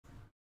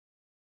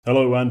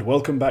Hello and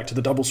welcome back to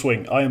the Double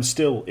Swing. I am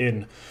still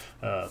in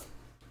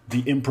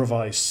the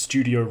improvised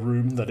studio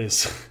room that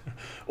is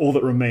all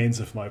that remains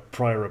of my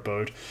prior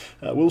abode.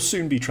 We'll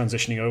soon be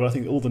transitioning over. I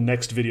think all the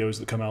next videos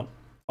that come out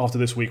after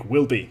this week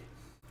will be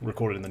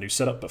recorded in the new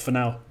setup, but for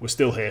now we're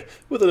still here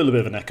with a little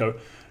bit of an echo.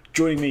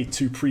 Joining me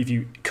to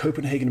preview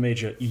Copenhagen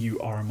Major EU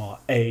RMR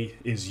A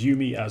is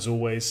YouM3 as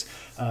always.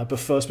 But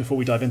first, before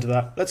we dive into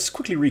that, let's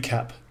quickly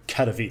recap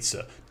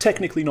Katowice.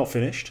 Technically not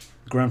finished.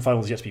 The grand final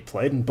is yet to be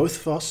played, and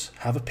both of us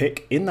have a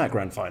pick in that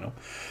grand final.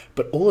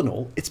 But all in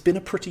all, it's been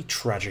a pretty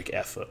tragic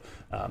effort.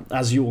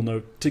 As you all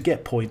know, to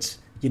get points,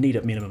 you need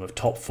a minimum of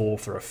top 4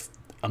 for an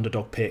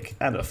underdog pick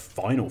and a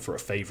final for a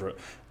favourite.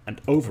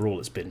 And overall,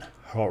 it's been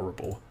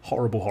horrible.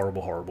 Horrible,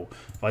 horrible, horrible.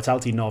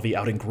 Vitality NAVI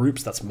out in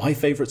groups, that's my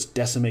favourites,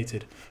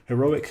 decimated.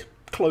 Heroic,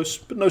 close,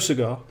 but no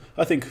cigar.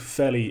 I think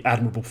fairly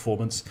admirable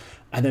performance.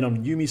 And then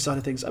on YouM3's side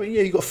of things, I mean,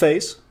 yeah, you got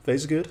FaZe.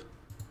 FaZe is good.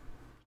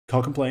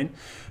 Can't complain.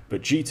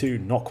 But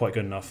G2, not quite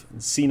good enough.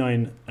 And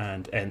C9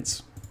 and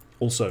ENT,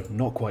 also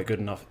not quite good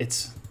enough.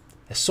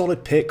 They're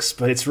solid picks,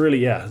 but it's really,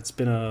 yeah, it's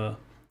been a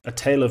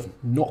tale of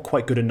not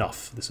quite good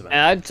enough this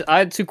event. I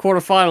had 2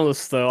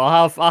 quarterfinalists though.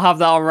 I'll have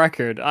that on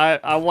record.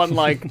 I won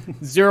like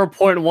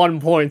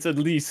 0.1 points at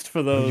least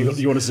for those.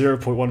 You want a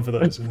 0.1 for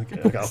those?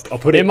 Okay, I'll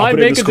put it. It might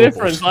make a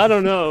difference. I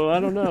don't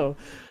know.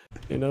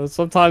 You know,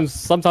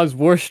 sometimes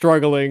we're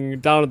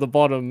struggling down at the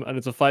bottom, and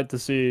it's a fight to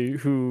see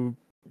who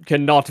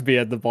cannot be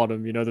at the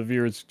bottom. You know, the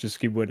viewers just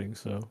keep winning.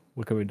 So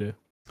what can we do?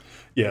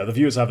 Yeah, the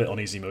viewers have it on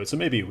easy mode, so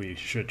maybe we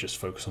should just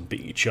focus on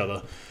beating each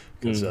other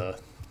because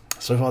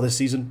so far this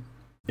season,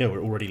 yeah,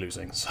 we're already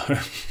losing. So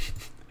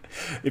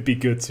it'd be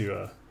good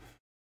to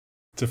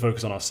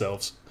focus on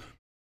ourselves.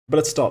 But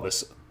let's start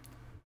this.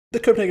 The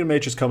Copenhagen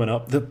Major's coming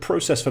up. The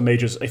process for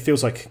majors, it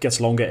feels like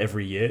gets longer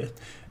every year.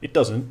 It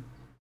doesn't.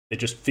 It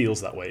just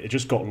feels that way. It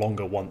just got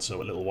longer once a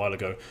little while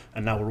ago,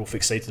 and now we're all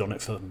fixated on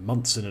it for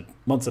months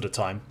at a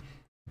time.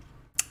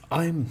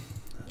 I'm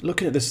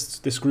looking at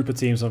this group of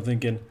teams. I'm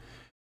thinking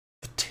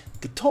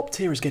the top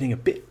tier is getting a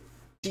bit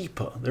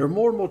deeper. There are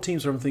more and more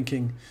teams where I'm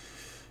thinking,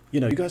 you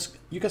know, you guys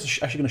are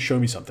actually going to show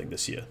me something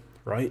this year,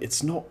 right?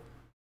 It's not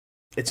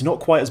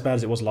quite as bad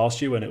as it was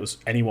last year when it was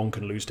anyone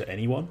can lose to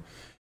anyone.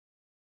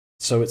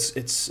 So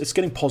it's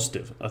getting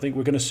positive. I think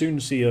we're going to soon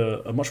see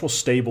a much more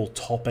stable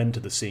top end to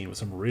the scene with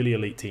some really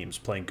elite teams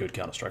playing good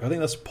Counter-Strike. I think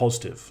that's a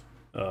positive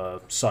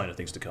sign of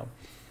things to come.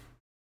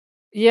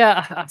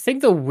 Yeah, I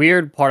think the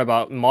weird part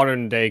about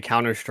modern day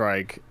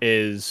Counter-Strike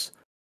is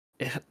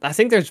I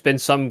think there's been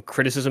some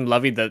criticism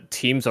levied that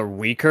teams are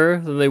weaker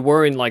than they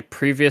were in like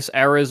previous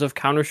eras of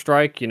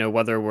Counter-Strike, you know,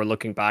 whether we're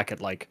looking back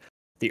at like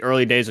the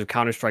early days of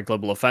Counter-Strike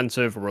Global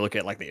Offensive, or we're looking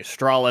at like the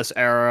Astralis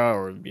era,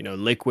 or, you know,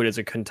 Liquid as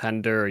a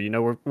contender, you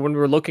know, when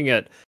we're looking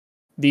at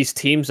these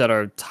teams that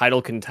are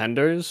title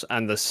contenders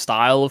and the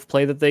style of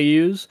play that they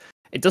use,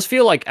 it does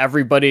feel like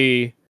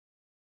everybody...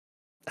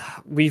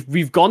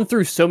 We've gone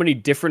through so many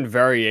different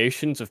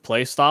variations of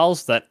play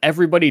styles that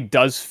everybody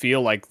does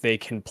feel like they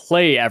can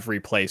play every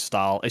play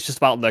style. It's just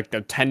about like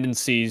the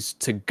tendencies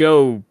to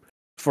go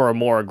for a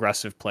more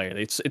aggressive play.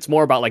 It's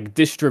more about like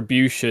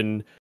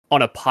distribution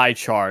on a pie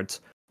chart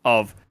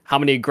of how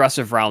many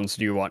aggressive rounds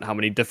do you want, how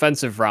many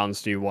defensive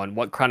rounds do you want,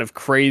 what kind of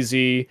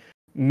crazy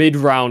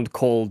mid-round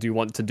call do you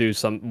want to do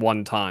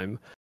one time.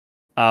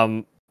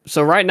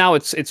 So right now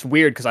it's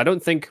weird because I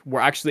don't think we're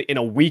actually in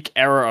a weak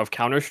era of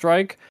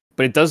Counter-Strike.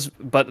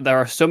 But there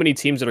are so many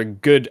teams that are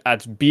good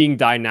at being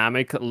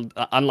dynamic,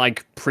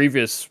 unlike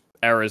previous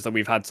eras that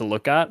we've had to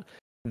look at,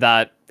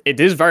 that it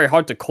is very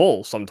hard to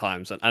call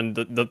sometimes. And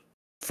the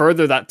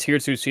further that tier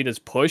 2 seed is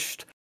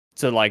pushed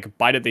to like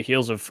bite at the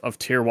heels of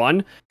tier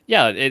 1,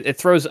 yeah, it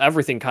throws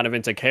everything kind of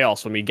into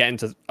chaos when we get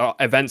into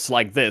events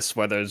like this,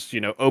 where there's,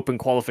 you know, open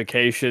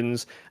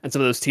qualifications, and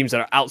some of those teams that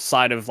are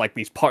outside of like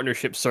these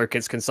partnership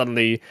circuits can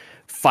suddenly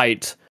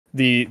fight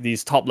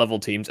these top level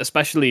teams,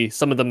 especially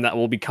some of them that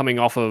will be coming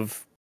off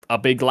of a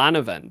big LAN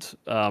event,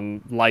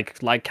 like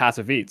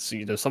Katowice.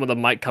 You know, some of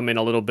them might come in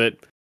a little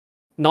bit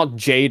not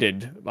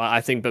jaded, I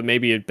think, but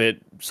maybe a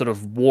bit sort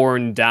of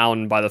worn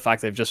down by the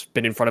fact they've just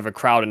been in front of a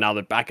crowd and now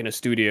they're back in a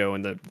studio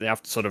and they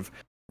have to sort of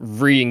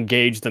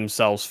re-engage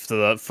themselves for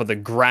the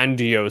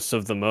grandiose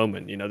of the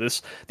moment. You know,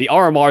 the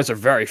RMRs are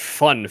very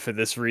fun for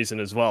this reason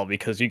as well,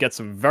 because you get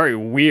some very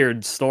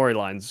weird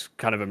storylines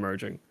kind of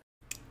emerging.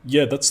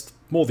 Yeah, that's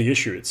more the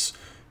issue.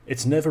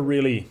 It's never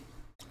really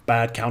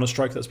bad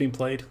Counter-Strike that's been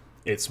played.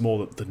 It's more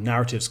that the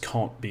narratives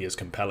can't be as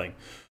compelling.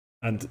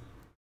 And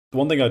the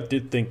one thing I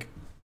did think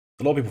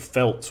a lot of people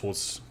felt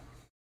towards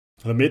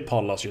the mid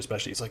part of last year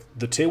especially, it's like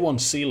the tier 1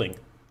 ceiling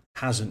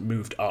hasn't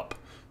moved up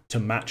to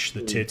match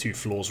the tier 2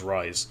 floor's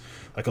rise.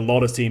 Like a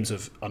lot of teams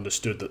have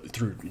understood that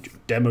through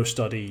demo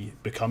study,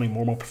 becoming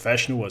more and more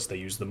professional as they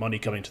use the money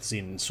coming to the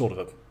scene in sort of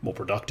a more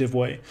productive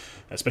way,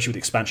 especially with the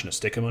expansion of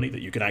sticker money,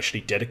 that you can actually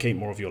dedicate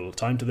more of your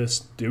time to this,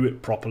 do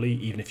it properly,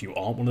 even if you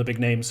aren't one of the big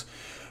names.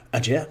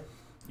 And yeah,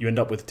 you end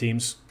up with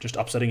teams just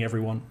upsetting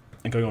everyone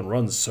and going on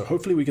runs. So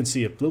hopefully we can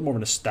see a little more of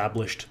an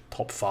established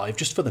top 5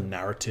 just for the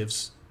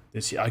narratives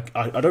this year.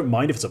 I don't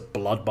mind if it's a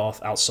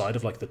bloodbath outside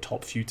of like the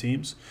top few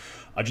teams.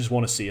 I just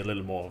want to see a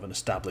little more of an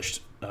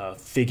established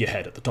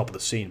figurehead at the top of the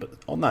scene. But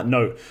on that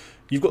note,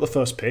 you've got the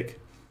first pick,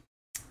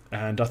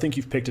 and I think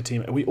you've picked a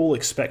team we all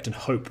expect and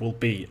hope will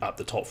be at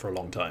the top for a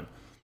long time.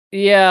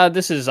 Yeah,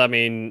 this is, I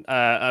mean,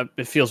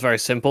 it feels very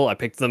simple. I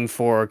picked them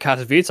for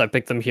Katowice. I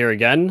picked them here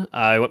again.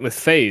 I went with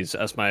FaZe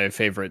as my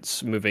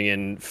favorites moving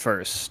in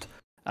first.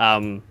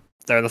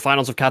 They're in the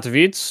finals of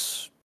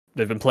Katowice.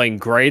 They've been playing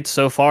great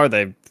so far.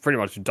 They've pretty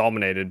much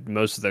dominated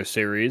most of their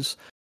series.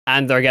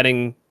 And they're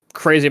getting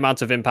crazy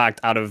amounts of impact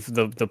out of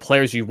the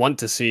players you want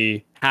to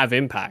see have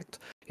impact.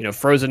 You know,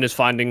 Frozen is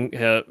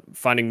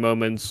finding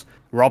moments.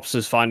 Rops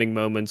is finding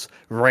moments.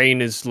 Rain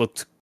has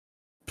looked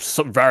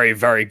very,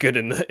 very good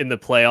in the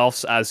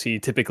playoffs, as he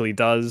typically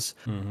does.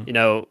 Mm-hmm. You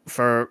know,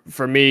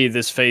 for me,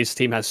 this FaZe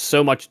team has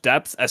so much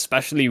depth,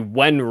 especially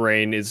when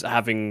Rain is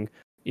having,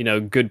 you know,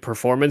 good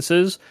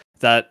performances,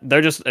 that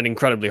they're just an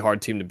incredibly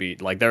hard team to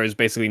beat. Like, there is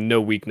basically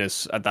no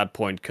weakness at that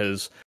point,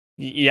 because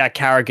yeah,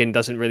 Carrigan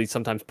doesn't really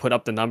sometimes put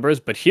up the numbers,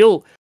 but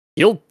he'll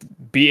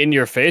be in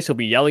your face. He'll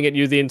be yelling at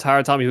you the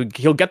entire time.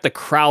 He'll get the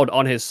crowd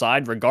on his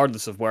side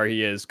regardless of where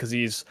he is, because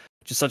he's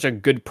just such a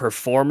good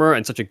performer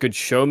and such a good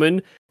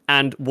showman,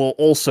 and will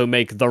also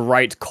make the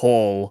right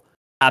call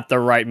at the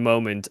right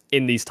moment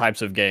in these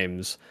types of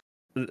games.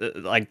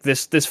 Like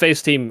this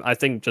FaZe team, I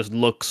think just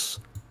looks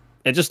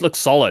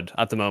solid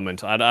at the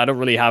moment. I don't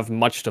really have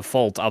much to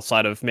fault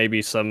outside of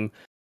maybe some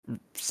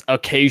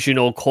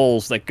occasional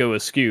calls that go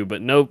askew,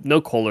 but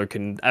no caller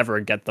can ever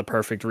get the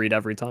perfect read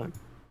every time.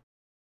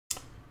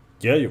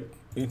 Yeah, you're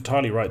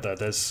entirely right there.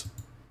 There's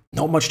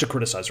not much to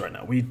criticize right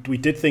now. We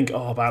did think,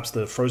 oh, perhaps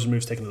the Frozen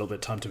move's taken a little bit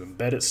of time to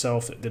embed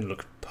itself. It didn't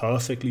look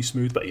perfectly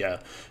smooth, but yeah,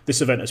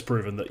 this event has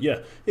proven that, yeah,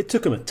 it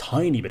took them a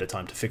tiny bit of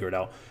time to figure it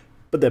out,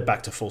 but they're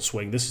back to full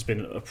swing. This has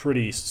been a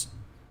pretty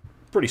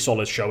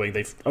solid showing.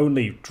 They've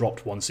only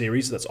dropped one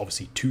series. That's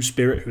obviously to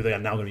Spirit, who they are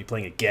now going to be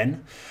playing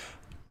again.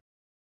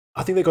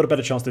 I think they got a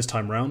better chance this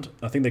time round.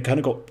 I think they kind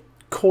of got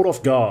caught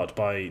off guard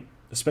by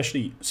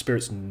especially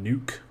Spirit's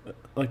nuke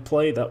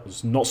play. That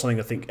was not something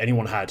I think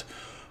anyone had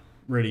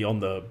really on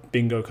the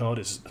bingo card.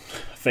 Is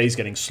FaZe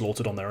getting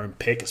slaughtered on their own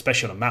pick,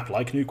 especially on a map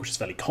like Nuke, which is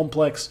fairly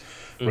complex,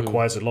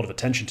 requires a lot of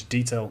attention to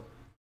detail.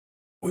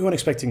 We weren't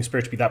expecting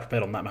Spirit to be that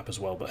prepared on that map as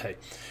well, but hey,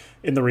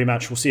 in the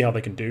rematch, we'll see how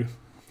they can do.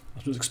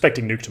 I was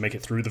expecting Nuke to make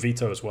it through the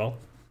veto as well.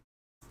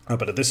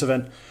 But at this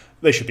event,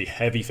 they should be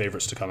heavy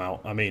favourites to come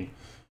out. I mean,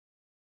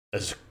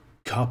 there's a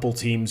couple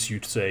teams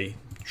you'd say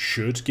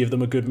should give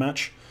them a good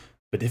match,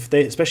 but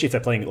especially if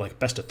they're playing like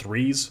best of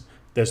threes,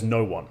 there's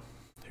no one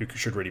who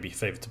should really be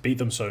favoured to beat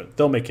them, so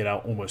they'll make it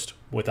out almost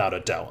without a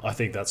doubt. I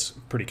think that's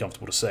pretty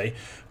comfortable to say.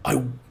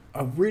 I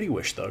really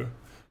wish, though...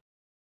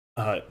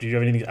 do you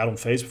have anything to add on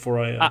FaZe before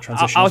I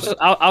transition?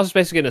 I was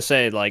basically going to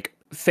say, like,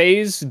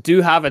 FaZe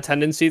do have a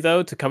tendency,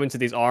 though, to come into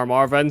these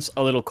RMR events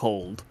a little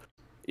cold.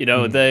 You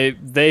know,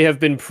 they have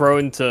been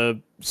prone to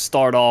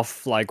start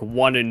off like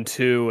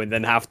 1-2 and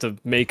then have to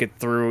make it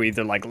through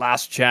either like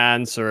last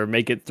chance or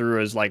make it through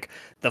as like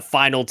the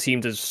final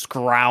team to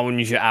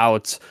scrounge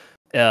out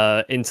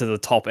into the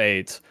top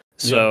 8.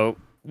 So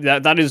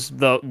that is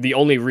the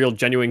only real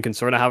genuine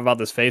concern I have about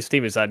this FaZe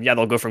team, is that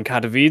they'll go from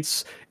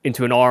Katowice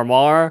into an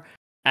RMR,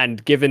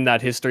 and given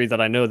that history that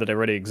I know that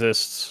already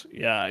exists,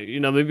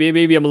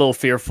 maybe I'm a little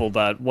fearful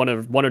that one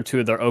or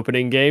two of their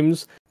opening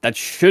games that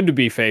should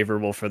be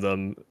favorable for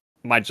them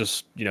might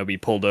just be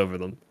pulled over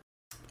them.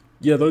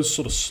 Yeah, those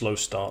sort of slow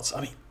starts.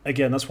 I mean,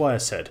 again, that's why I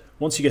said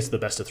once you get to the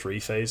best of 3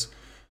 phase,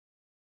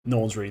 no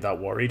one's really that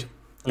worried.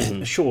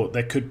 Sure,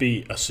 there could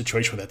be a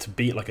situation where they have to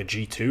beat like a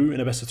G2 in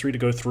a best of 3 to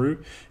go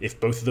through. If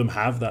both of them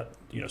have that,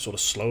 sort of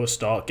slower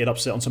start, get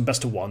upset on some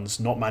best of 1s,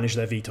 not manage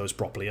their vetoes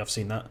properly. I've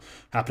seen that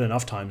happen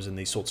enough times in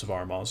these sorts of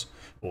RMRs,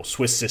 or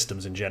Swiss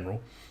systems in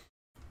general.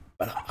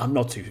 But I'm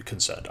not too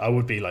concerned. I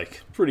would be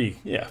like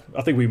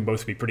I think we can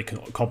both be pretty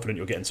confident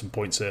you're getting some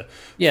points here.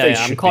 Yeah,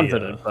 I'm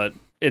confident, but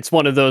it's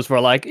one of those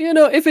where, like,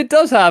 if it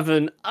does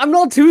happen, I'm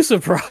not too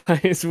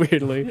surprised,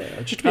 weirdly.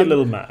 Yeah, just be a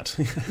little mad.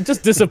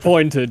 Just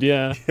disappointed,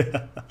 yeah.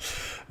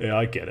 Yeah,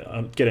 I get it.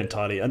 I get it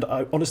entirely. And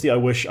honestly, I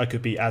wish I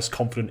could be as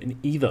confident in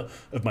either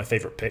of my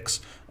favourite picks.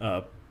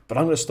 But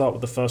I'm going to start with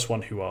the first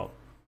one, who are...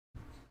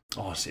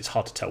 it's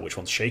hard to tell which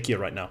one's shakier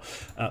right now.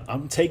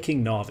 I'm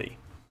taking NAVI.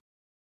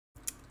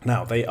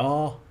 Now, they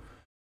are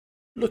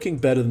looking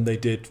better than they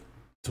did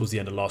towards the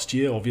end of last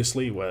year,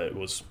 obviously, where it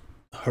was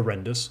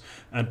horrendous,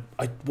 and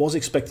I was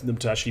expecting them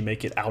to actually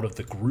make it out of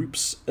the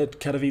groups at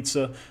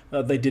Katowice.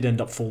 They did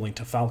end up falling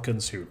to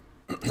Falcons, who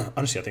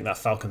honestly I think that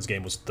Falcons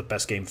game was the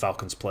best game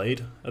Falcons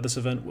played at this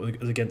event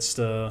against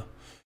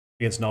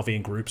Navi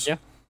in groups. Yeah,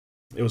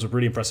 it was a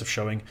really impressive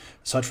showing.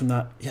 Aside from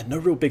that, no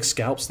real big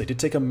scalps. They did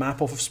take a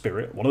map off of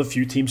Spirit, one of the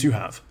few teams who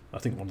have. I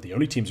think one of the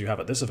only teams who have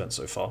at this event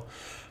so far,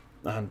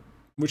 and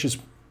which is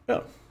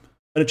an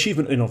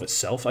achievement in of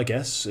itself, I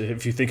guess,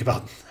 if you think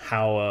about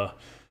how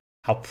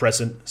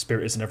present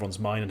Spirit is in everyone's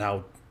mind and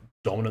how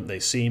dominant they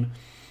seem.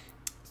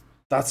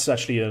 That's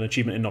actually an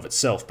achievement in of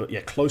itself. But yeah,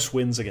 close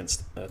wins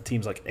against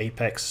teams like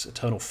Apex,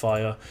 Eternal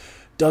Fire,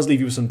 does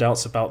leave you with some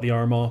doubts about the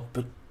RMR,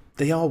 but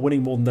they are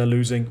winning more than they're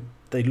losing.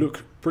 They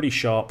look pretty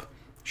sharp.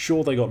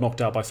 Sure, they got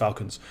knocked out by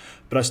Falcons,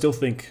 but I still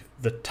think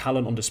the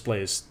talent on display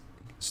is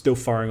still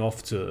firing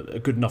off to a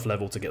good enough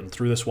level to get them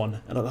through this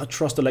one. And I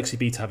trust Alexi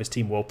B to have his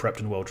team well prepped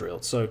and well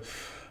drilled. So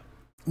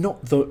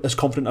not as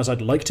confident as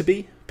I'd like to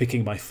be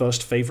picking my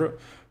first favourite,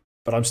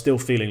 but I'm still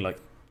feeling like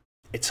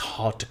it's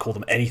hard to call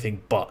them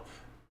anything but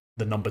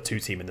the number 2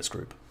 team in this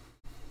group.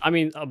 I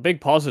mean, a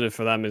big positive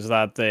for them is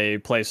that they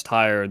placed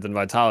higher than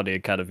Vitality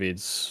at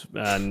Katowice,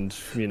 and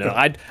you know,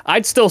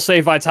 I'd still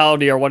say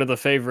Vitality are one of the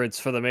favorites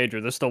for the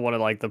major. They're still one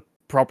of like the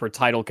proper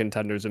title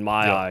contenders in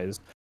my eyes.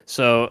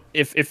 So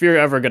if you're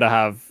ever gonna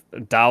have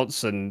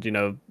doubts, and you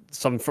know,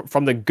 some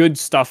from the good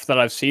stuff that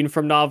I've seen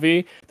from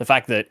Navi, the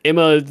fact that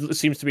Ima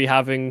seems to be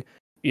having,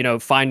 you know,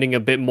 finding a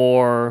bit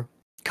more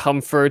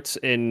comfort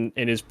in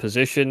his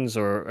positions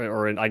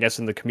or in, I guess,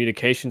 in the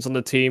communications on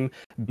the team.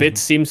 Bit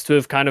seems to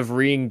have kind of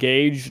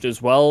re-engaged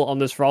as well on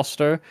this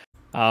roster.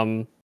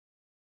 That,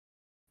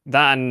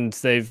 and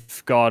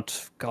they've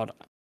got, God,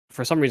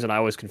 for some reason I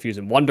always confuse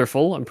him.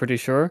 Wonderful, I'm pretty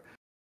sure.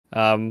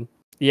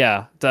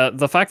 Yeah,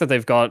 the fact that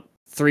they've got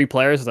 3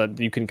 players that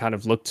you can kind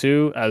of look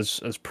to as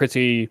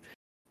pretty,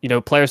 you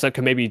know, players that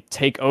can maybe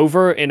take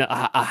over in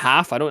a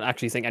half. I don't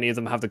actually think any of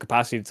them have the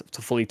capacity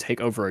to fully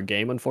take over a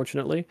game,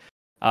 unfortunately.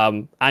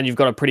 And you've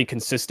got a pretty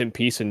consistent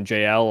piece in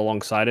JL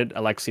alongside it.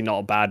 Alexi, not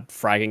a bad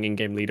fragging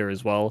in-game leader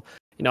as well.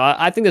 You know,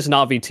 I think this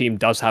Navi team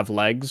does have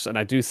legs, and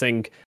I do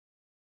think,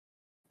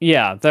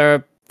 yeah,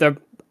 they're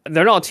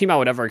not a team I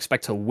would ever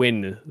expect to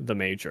win the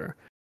major,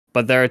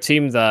 but they're a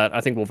team that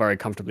I think will very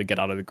comfortably get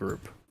out of the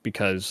group,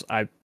 because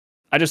I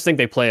just think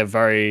they play a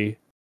very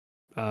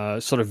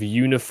sort of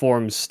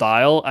uniform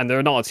style, and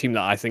they're not a team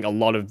that I think a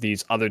lot of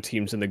these other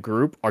teams in the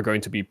group are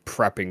going to be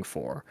prepping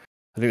for.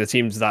 I think the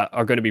teams that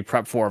are going to be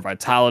prepped for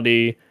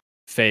Vitality,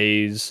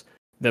 FaZe,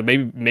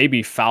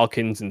 maybe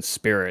Falcons and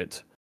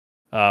Spirit.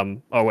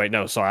 Oh wait,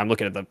 no, sorry, I'm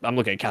looking at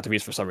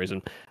Katowice for some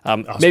reason.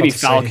 Maybe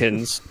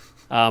Falcons,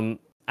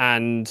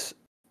 and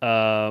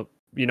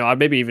you know, I'd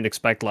maybe even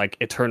expect like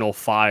Eternal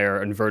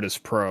Fire and Virtus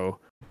Pro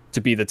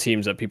to be the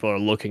teams that people are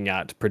looking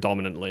at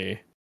predominantly.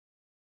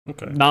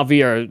 Okay.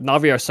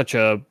 Navi are such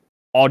a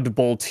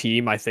oddball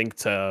team, I think,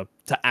 to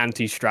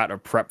anti-strat or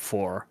prep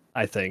for.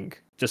 I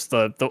think just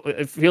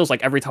it feels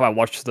like every time I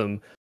watch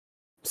them,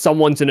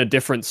 someone's in a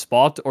different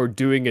spot or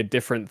doing a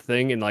different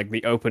thing in like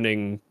the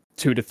opening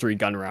 2 to 3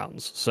 gun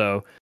rounds.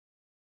 So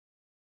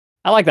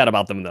I like that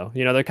about them, though.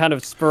 You know, they're kind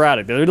of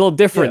sporadic. They're a little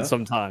different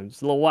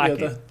sometimes, a little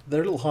wacky. Yeah,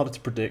 they're a little harder to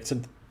predict,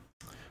 and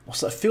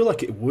also I feel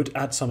like it would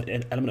add some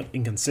element of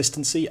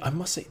inconsistency. I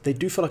must say, they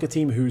do feel like a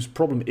team whose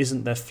problem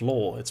isn't their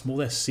floor; it's more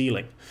their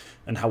ceiling,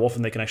 and how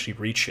often they can actually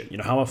reach it. You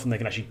know, how often they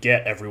can actually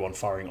get everyone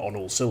firing on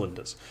all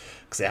cylinders,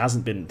 because it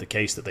hasn't been the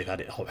case that they've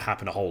had it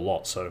happen a whole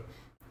lot. So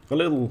a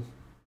little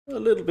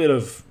bit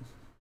of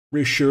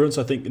reassurance,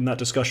 I think, in that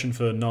discussion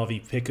for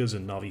Navi pickers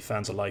and Navi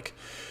fans alike,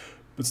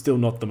 but still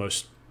not the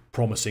most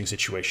promising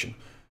situation.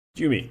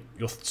 Yumi,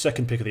 your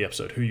second pick of the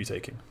episode, who are you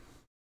taking?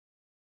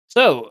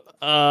 So,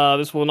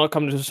 this will not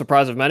come to the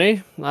surprise of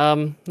many.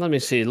 Let me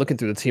see, looking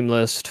through the team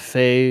list,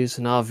 FaZe,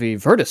 Navi,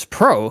 Virtus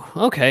Pro.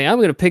 Okay, I'm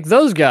going to pick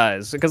those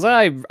guys, because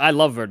I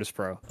love Virtus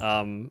Pro.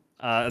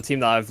 A team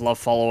that I've loved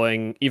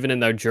following, even in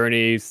their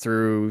journey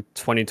through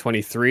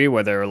 2023,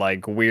 where they're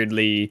like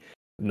weirdly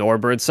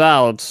Norbert's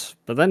out,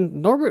 but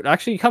then Norbert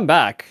actually come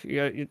back.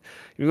 We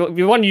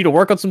wanted you to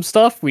work on some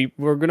stuff.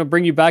 We're gonna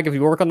bring you back if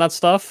you work on that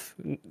stuff.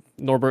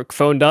 Norbert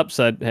phoned up,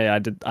 said, "Hey,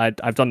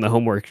 I've done the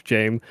homework,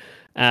 James,"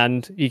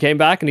 and he came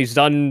back and he's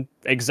done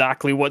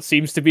exactly what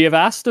seems to be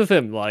asked of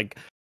him. Like,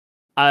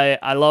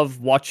 I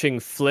love watching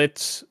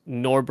Flit,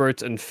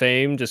 Norbert, and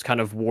Fame just kind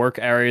of work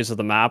areas of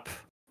the map.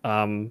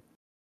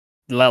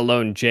 Let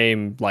alone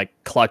James like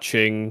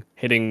clutching,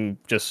 hitting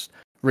just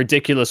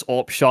ridiculous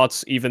AWP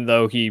shots, even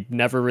though he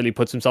never really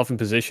puts himself in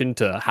position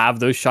to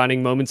have those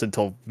shining moments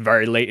until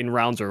very late in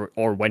rounds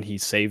or when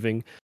he's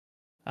saving.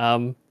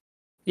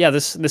 Yeah,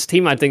 this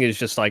team I think is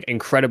just like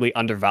incredibly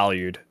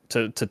undervalued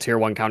to tier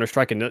 1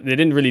 Counter-Strike, and they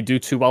didn't really do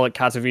too well at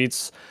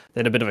Katowice. They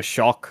had a bit of a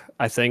shock,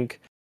 I think,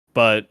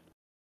 but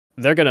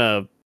they're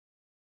gonna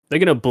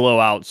blow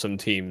out some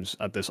teams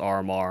at this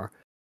RMR,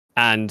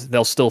 and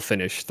they'll still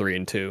finish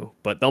 3-2,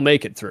 but they'll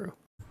make it through.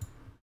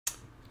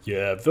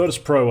 Yeah, Virtus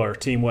Pro are a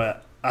team where,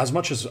 as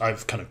much as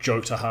I've kind of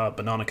joked,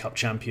 Banana Cup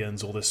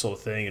champions, all this sort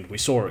of thing, and we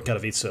saw at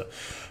Katowice,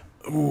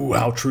 ooh,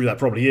 how true that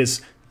probably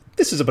is.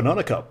 This is a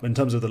Banana Cup in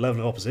terms of the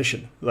level of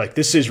opposition. Like,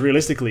 this is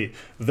realistically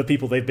the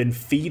people they've been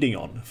feeding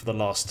on for the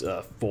last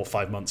 4 or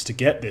 5 months to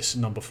get this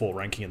number 4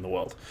 ranking in the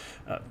world.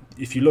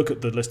 If you look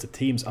at the list of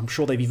teams, I'm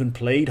sure they've even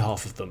played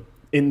half of them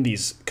in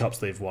these cups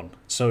they've won.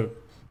 So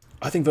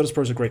I think Virtus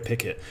Pro is a great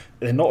pick here.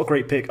 They're not a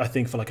great pick, I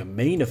think, for like a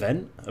main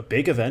event, a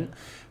big event.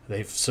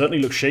 They've certainly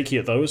looked shaky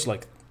at those.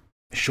 Like,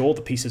 sure,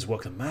 the pieces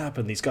work the map,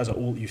 and these guys are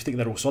all, you think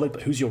they're all solid,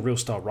 but who's your real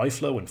star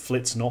rifler when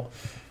Flit's not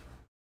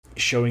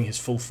showing his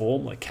full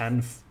form? Like,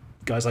 can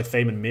guys like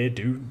Fame and Mir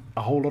do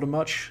a whole lot of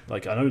much?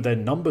 Like, I know their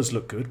numbers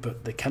look good,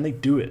 but can they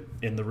do it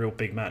in the real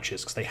big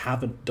matches? Because they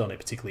haven't done it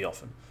particularly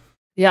often.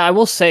 Yeah, I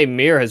will say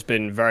Mir has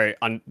been very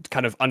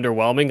kind of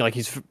underwhelming. Like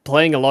he's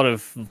playing a lot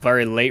of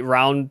very late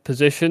round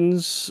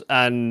positions,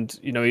 and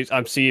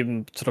I'm seeing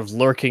him sort of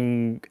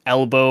lurking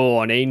elbow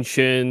on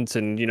Ancient,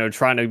 and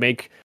trying to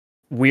make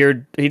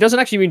weird. He doesn't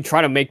actually even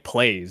try to make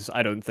plays.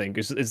 I don't think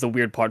is the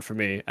weird part for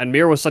me. And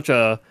Mir was such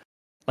a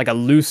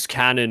loose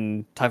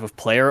cannon type of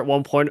player at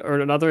one point or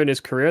another in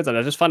his career that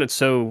I just find it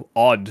so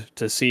odd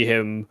to see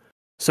him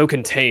so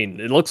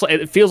contained.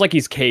 It feels like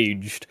he's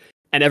caged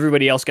and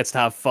everybody else gets to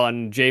have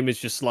fun. James is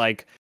just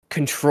like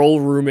control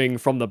rooming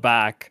from the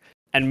back,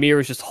 and Mir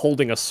is just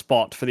holding a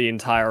spot for the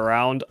entire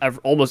round,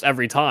 almost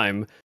every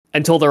time,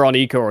 until they're on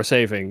eco or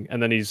saving,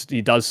 and then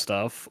he does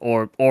stuff,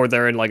 or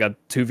they're in like a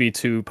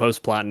 2v2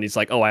 post plant, and he's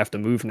like, oh, I have to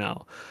move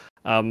now.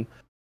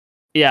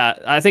 Yeah,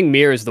 I think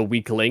Mir is the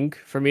weak link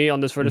for me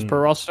on this Virtus Pro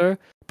roster,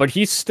 but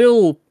he's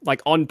still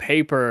like on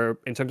paper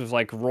in terms of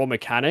like raw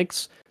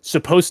mechanics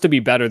supposed to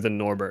be better than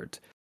Norbert,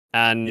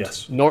 and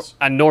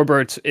and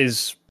Norbert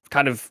is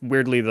kind of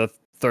weirdly the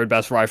third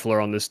best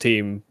rifler on this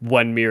team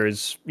when Mir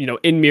is,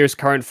 in Mir's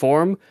current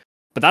form.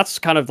 But that's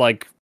kind of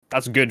like,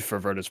 that's good for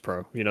Virtus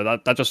Pro.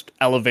 That just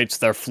elevates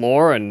their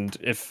floor. And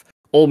if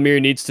all Mir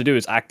needs to do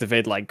is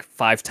activate like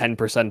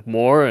 5-10%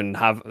 more and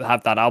have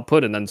that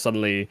output, and then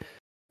suddenly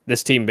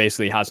this team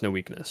basically has no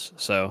weakness.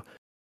 So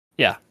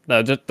yeah,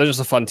 they're just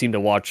a fun team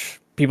to watch.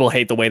 People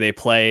hate the way they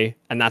play,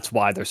 and that's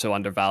why they're so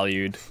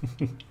undervalued.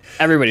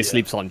 Everybody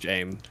sleeps on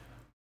James.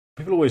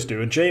 People always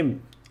do, and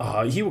James,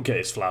 he will get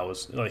his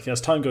flowers. Like,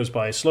 as time goes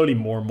by, slowly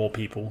more and more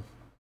people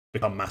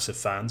become massive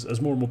fans. As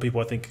more and more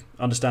people, I think,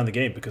 understand the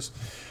game, because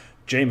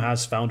James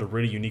has found a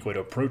really unique way to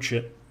approach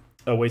it,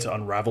 a way to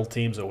unravel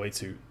teams, a way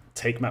to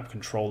take map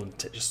control and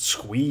just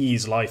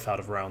squeeze life out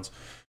of rounds.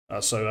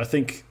 So I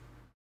think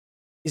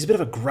he's a bit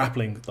of a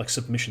grappling, like,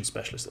 submission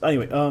specialist.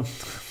 Anyway,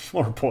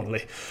 more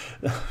importantly,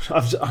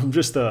 I'm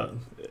just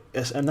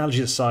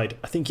analogy aside,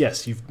 I think,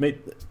 yes, you've made,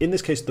 in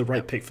this case, the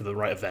right pick for the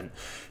right event,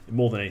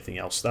 more than anything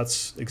else.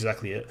 That's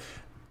exactly it.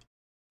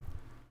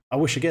 I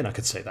wish, again, I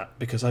could say that,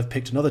 because I've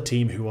picked another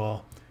team who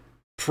are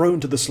prone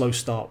to the slow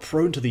start,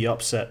 prone to the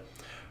upset,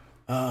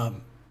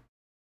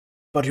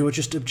 but who are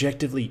just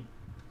objectively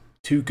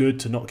too good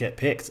to not get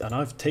picked, and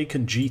I've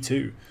taken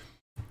G2.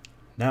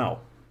 Now,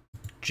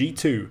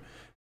 G2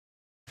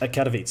 at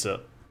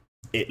Katowice,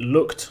 it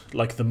looked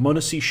like the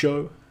m3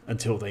 show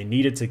until they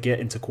needed to get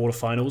into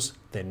quarterfinals.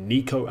 Then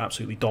Nico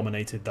absolutely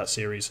dominated that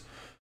series,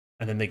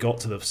 and then they got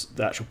to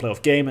the actual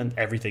playoff game, and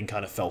everything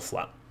kind of fell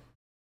flat.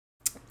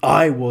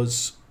 I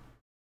was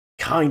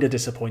kind of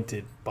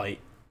disappointed by,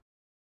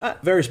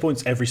 at various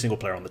points, every single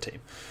player on the team.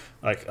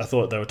 Like, I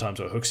thought there were times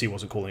where Hooksy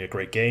wasn't calling a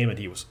great game, and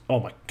he was, oh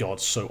my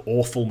god, so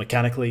awful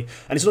mechanically.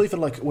 And it's not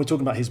even like we're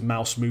talking about his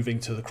mouse moving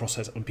to the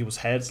crosshairs on people's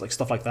heads, like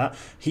stuff like that.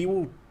 He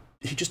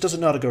just doesn't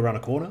know how to go around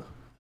a corner,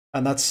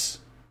 and that's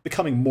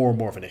becoming more and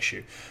more of an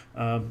issue.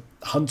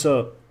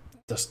 Hunter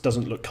just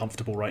doesn't look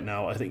comfortable right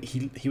now. I think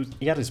he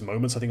had his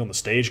moments, I think, on the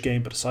stage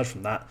game, but aside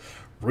from that,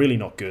 really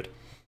not good.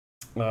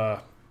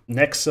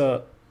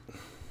 Nexa,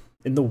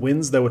 in the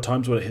wins, there were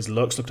times where his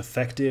lurks looked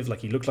effective, like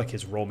he looked like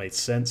his role made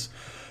sense,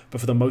 but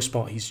for the most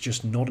part, he's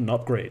just not an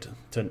upgrade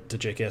to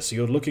JKS. So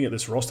you're looking at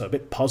this roster a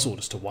bit puzzled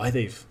as to why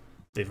they've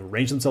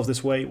arranged themselves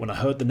this way. When I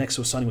heard the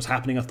Nexa signing was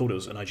happening, I thought it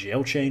was an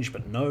IGL change,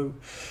 but no,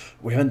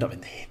 we end up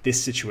in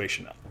this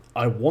situation.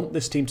 I want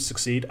this team to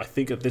succeed. I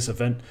think at this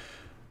event,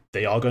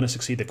 they are going to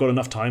succeed. They've got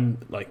enough time,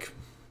 like,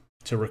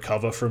 to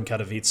recover from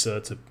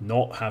Katowice, to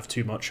not have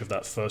too much of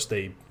that first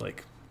day,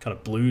 like, kind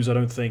of blues, I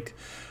don't think.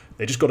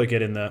 They just got to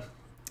get in there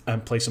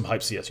and play some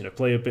hype CS,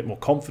 play a bit more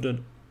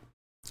confident.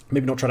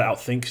 Maybe not try to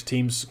outthink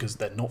teams because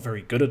they're not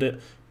very good at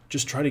it.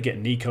 Just try to get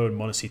Nico and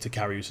m3 to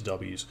carry you to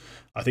Ws.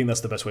 I think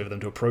that's the best way for them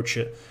to approach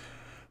it.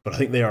 But I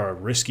think they are a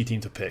risky team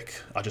to pick.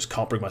 I just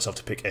can't bring myself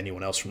to pick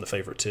anyone else from the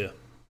favorite tier.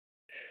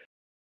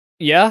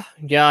 Yeah,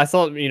 I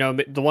thought,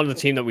 the one of the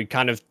team that we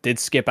kind of did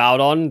skip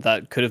out on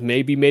that could have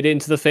maybe made it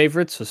into the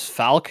favorites was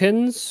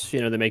Falcons.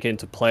 They make it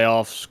into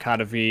playoffs,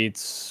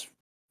 Katowice.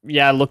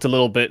 Yeah, it looked a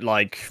little bit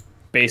like,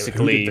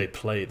 basically... Who did they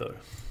play, though?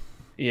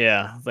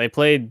 Yeah, they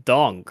played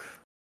Donk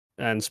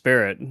and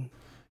Spirit.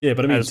 Yeah,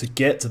 but I mean, to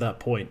get to that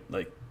point,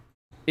 like...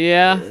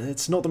 Yeah.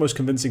 It's not the most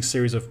convincing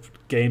series of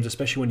games,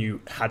 especially when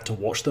you had to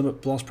watch them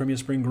at Blast Premier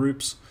Spring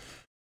groups.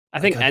 I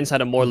think ENCE had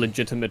a more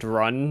legitimate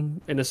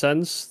run, in a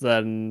sense,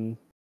 than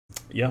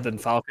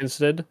Falcons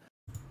did.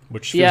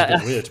 Which feels a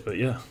bit weird, but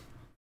yeah.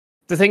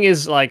 The thing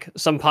is, like,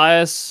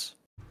 Sampaius,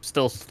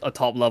 still a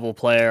top-level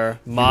player.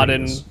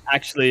 Martin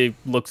actually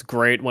looked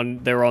great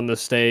when they were on the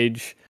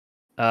stage.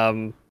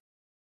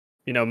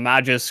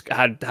 Magis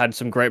had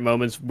some great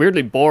moments.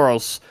 Weirdly,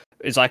 Boros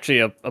is actually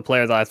a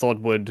player that I thought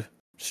would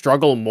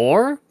struggle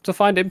more to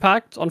find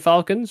impact on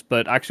Falcons,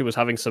 but actually was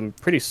having some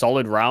pretty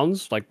solid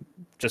rounds, like,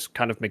 just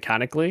kind of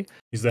mechanically.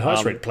 He's the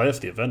highest rated player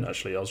for the event,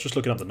 actually. I was just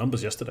looking up the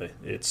numbers yesterday.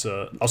 It's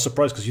I was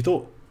surprised because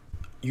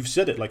you've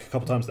said it like a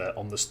couple times there,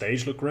 on the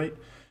stage look great.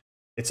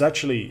 It's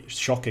actually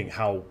shocking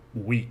how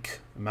weak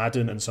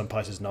Madden and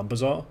Sampaius'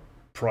 numbers are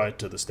prior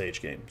to the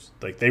stage games.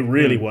 Like they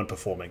really weren't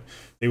performing.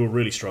 They were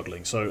really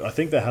struggling. So I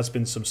think there has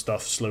been some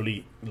stuff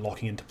slowly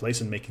locking into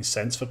place and making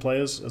sense for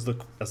players as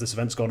this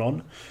event's gone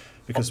on.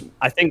 Because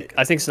I think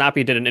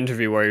Snappy did an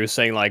interview where he was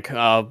saying like,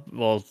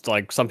 well,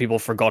 like some people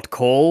forgot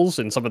calls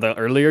in some of the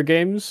earlier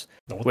games,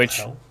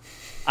 which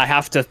I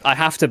have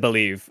to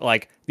believe.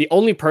 Like the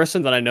only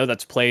person that I know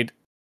that's played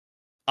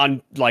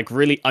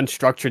really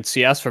unstructured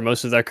CS for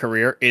most of their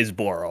career is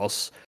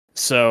Boros.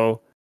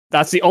 So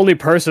that's the only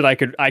person I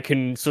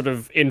can sort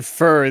of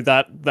infer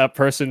that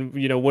person,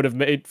 you know, would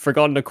have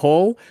forgotten a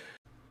call.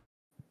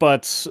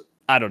 But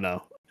I don't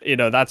know. You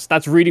know,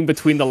 that's reading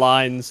between the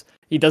lines.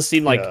 He does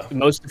seem like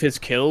most of his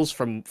kills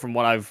from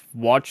what I've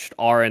watched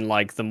are in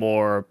like the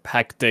more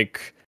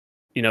hectic,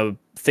 you know,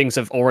 things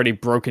have already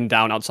broken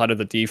down outside of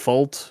the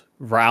default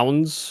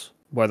rounds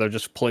where they're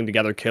just pulling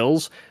together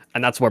kills,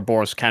 and that's where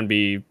Boros can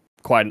be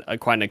quite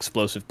an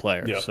explosive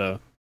player. Yeah. So,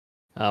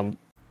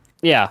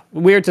 yeah,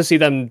 weird to see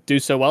them do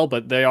so well,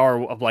 but they are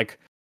like,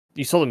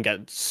 you saw them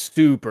get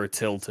super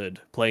tilted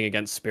playing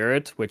against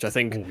Spirit, which I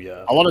think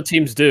a lot of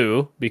teams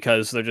do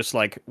because they're just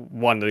like,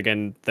 one,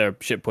 again, they're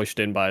shit pushed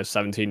in by a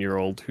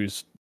 17-year-old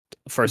who's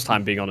first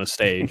time being on a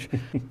stage,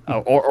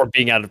 or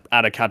being at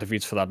a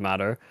Katowice for that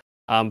matter.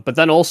 But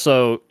then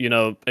also, you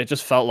know, it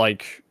just felt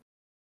like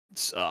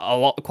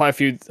quite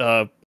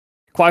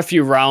a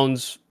few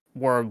rounds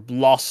were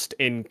lost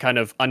in kind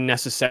of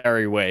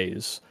unnecessary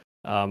ways.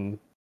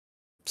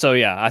 So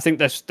yeah, I think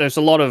there's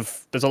a lot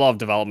of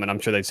development. I'm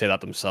sure they'd say that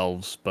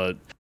themselves, but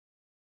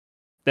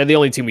they're the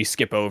only team we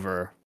skip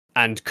over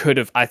and could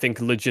have, I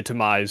think,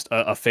 legitimized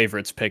a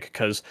favorites pick,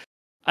 because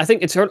I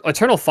think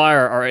Eternal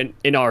Fire are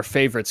in our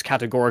favorites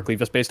categorically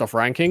just based off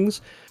rankings,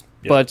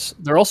 but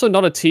they're also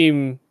not a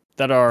team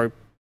that are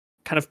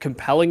kind of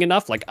compelling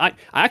enough. Like I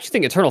actually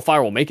think Eternal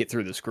Fire will make it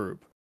through this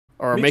group,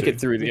 or make it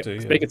through the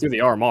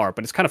RMR,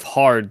 but it's kind of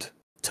hard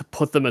to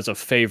put them as a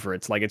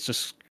favorite. Like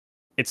it's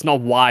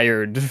not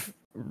wired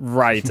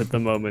right at the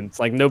moment.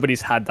 Like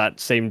nobody's had that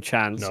same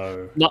chance.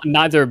 No.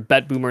 Neither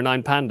Bet Boomer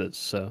 9 Pandas.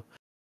 So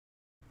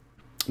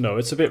no,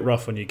 it's a bit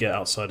rough when you get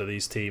outside of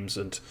these teams,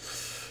 and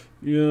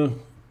yeah,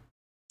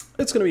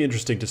 it's going to be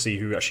interesting to see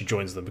who actually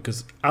joins them,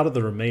 because out of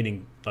the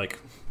remaining like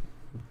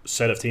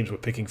set of teams we're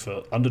picking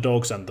for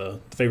underdogs and the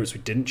favorites we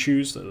didn't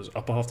choose, those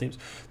upper half teams,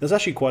 there's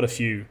actually quite a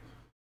few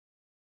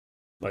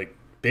like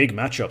big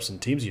matchups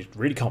and teams you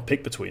really can't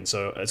pick between.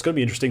 So it's going to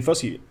be interesting,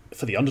 firstly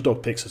for the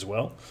underdog picks as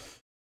well,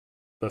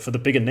 but for the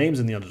bigger names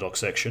in the underdog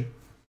section,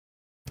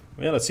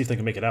 yeah, let's see if they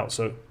can make it out.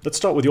 So let's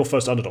start with your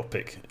first underdog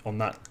pick on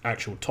that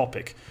actual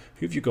topic.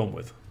 Who have you gone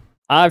with?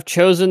 I've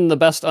chosen the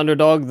best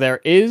underdog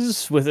there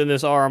is within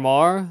this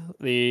RMR.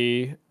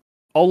 The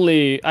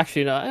only,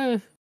 actually,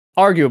 no,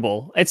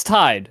 arguable. It's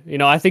tied. You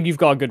know, I think you've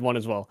got a good one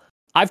as well.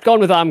 I've gone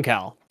with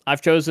Amkal.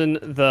 I've chosen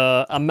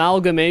the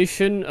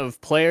amalgamation of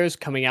players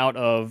coming out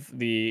of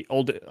the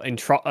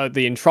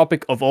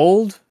Entropic of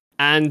old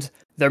and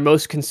their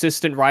most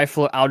consistent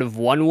rifle out of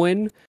one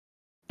win.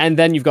 And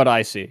then you've got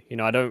IC. You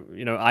know,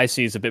 IC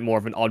is a bit more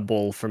of an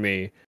oddball for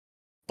me.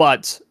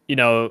 But, you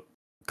know,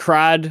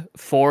 Crad,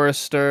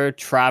 Forrester,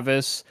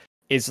 Travis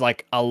is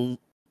like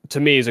to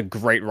me is a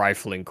great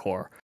rifling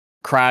core.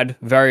 Crad,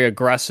 very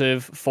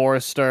aggressive.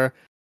 Forrester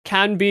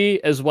can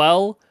be as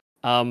well,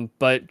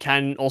 but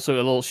can also a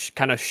little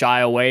kind of shy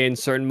away in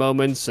certain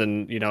moments,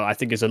 and you know, I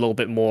think is a little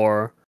bit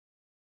more.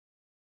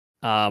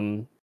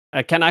 Can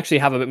actually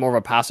have a bit more of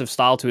a passive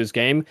style to his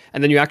game,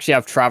 and then you actually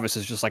have Travis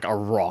as just like a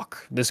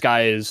rock. This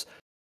guy is,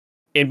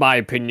 in my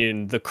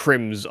opinion, the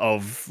Crims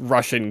of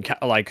Russian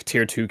like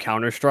tier 2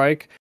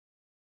 Counter-Strike,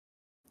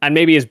 and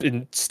maybe has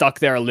been stuck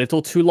there a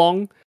little too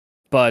long,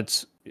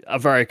 but a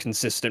very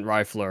consistent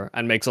rifler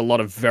and makes a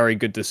lot of very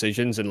good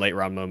decisions in late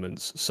round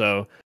moments.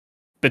 So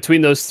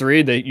between those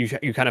three,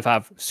 you kind of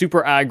have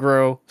super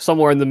aggro,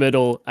 somewhere in the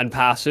middle, and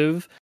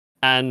passive,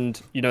 and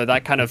you know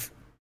that kind of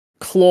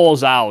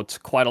claws out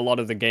quite a lot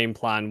of the game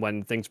plan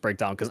when things break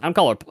down. Because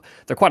Amkal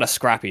they're quite a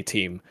scrappy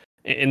team.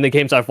 In the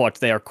games I've watched,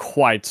 they are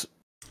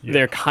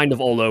they're kind of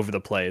all over the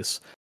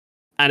place,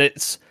 and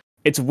it's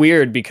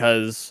weird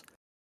because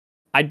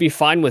I'd be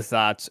fine with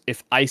that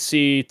if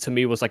IC to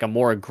me was like a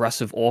more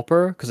aggressive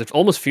AWPer, because it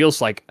almost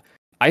feels like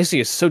IC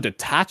is so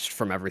detached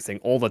from everything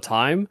all the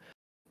time.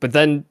 But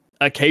then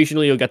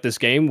occasionally you'll get this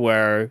game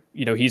where,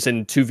 you know, he's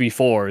in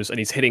 2v4s and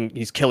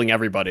he's killing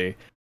everybody.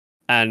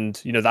 And,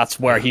 you know, that's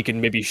where he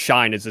can maybe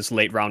shine as this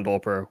late round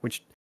AWPer,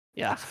 which,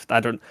 yeah, I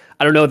don't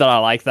know that I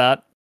like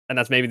that. And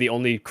that's maybe the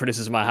only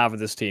criticism I have of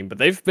this team. But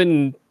they've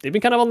been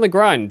kind of on the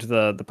grind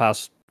the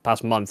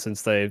past month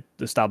since they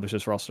established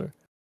this roster.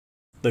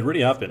 They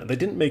really have been. They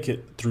didn't make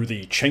it through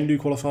the Chengdu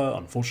qualifier,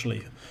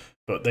 unfortunately,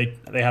 but they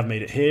have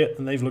made it here,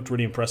 and they've looked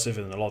really impressive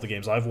in a lot of the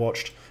games I've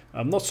watched.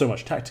 Not so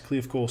much tactically,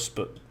 of course,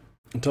 but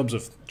in terms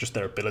of just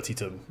their ability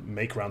to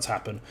make rounds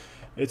happen,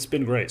 it's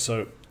been great.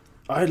 So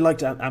I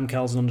liked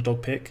Amkal as an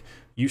underdog pick.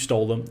 You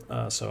stole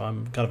them, so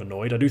I'm kind of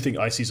annoyed. I do think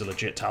IC's a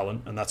legit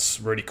talent, and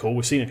that's really cool.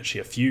 We've seen actually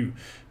a few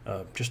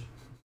just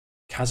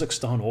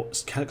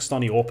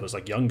Kazakhstani Orpas,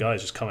 like young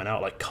guys just coming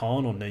out, like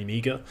Khan on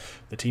Namiga,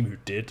 the team who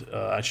did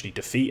actually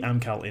defeat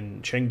Amkal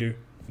in Chengdu,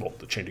 well,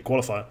 the Chengdu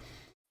qualifier.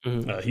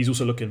 He's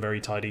also looking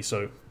very tidy,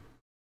 so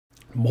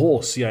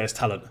more CIS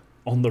talent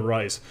on the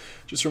rise,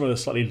 just from a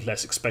slightly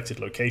less expected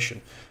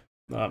location.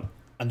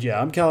 And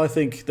yeah, Amkal, I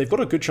think they've got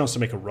a good chance to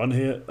make a run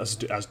here, as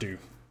do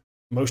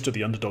most of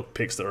the underdog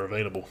picks that are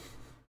available.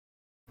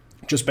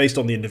 Just based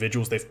on the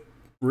individuals, they've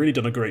really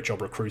done a great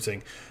job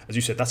recruiting. As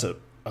you said, that's a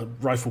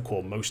rifle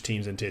corps most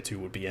teams in Tier 2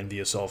 would be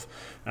envious of,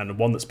 and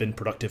one that's been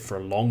productive for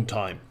a long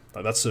time.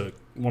 Like, that's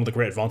one of the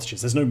great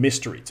advantages. There's no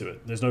mystery to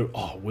it. There's no,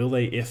 oh, will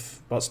they,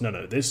 if, buts.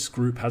 No, this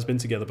group has been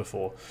together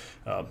before.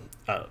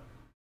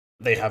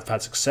 They have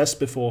had success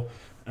before,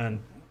 and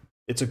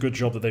it's a good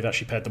job that they've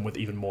actually paired them with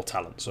even more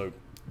talent. So,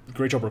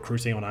 great job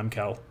recruiting on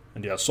Amkal,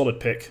 and yeah, solid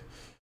pick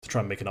to try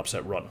and make an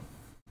upset run.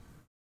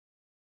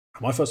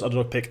 My first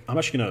underdog pick,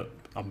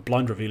 I'm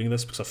blind revealing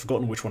this because I've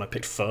forgotten which one I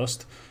picked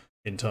first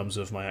in terms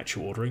of my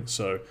actual ordering,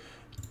 so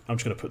I'm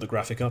just going to put the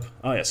graphic up.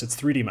 Ah yes, it's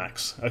 3D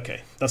Max.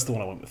 Okay, that's the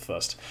one I went with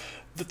first.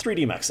 The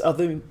 3D Max are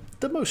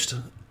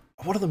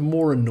one of the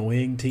more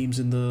annoying teams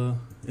in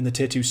the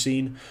Tier 2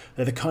 scene.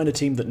 They're the kind of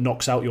team that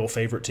knocks out your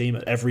favourite team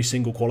at every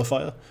single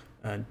qualifier,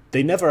 and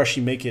they never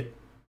actually make it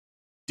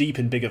deep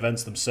in big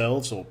events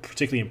themselves, or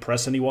particularly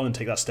impress anyone and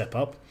take that step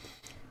up.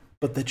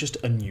 But they're just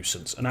a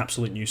nuisance, an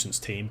absolute nuisance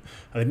team.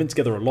 And they've been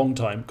together a long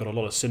time, got a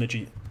lot of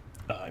synergy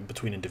in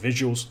between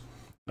individuals.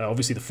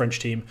 Obviously, the French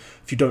team,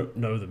 if you don't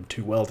know them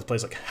too well, there's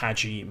players like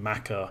Haji,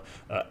 Maka,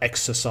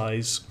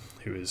 Exercise,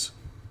 who is...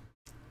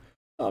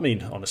 I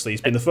mean, honestly,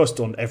 he's been the first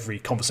on every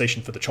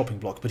conversation for the chopping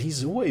block, but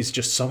he's always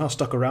just somehow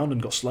stuck around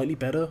and got slightly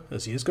better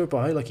as years go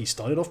by. Like, he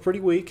started off pretty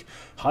weak,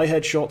 high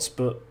headshots,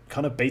 but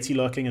kind of baity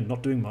lurking and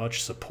not doing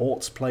much.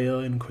 Supports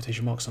player, in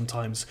quotation marks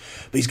sometimes.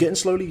 But he's getting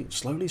slowly,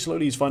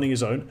 he's finding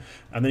his own.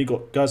 And then you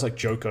got guys like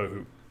Joko,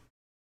 who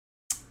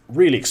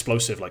really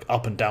explosive, like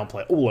up and down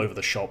play all over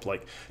the shop.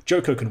 Like,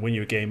 Joko can win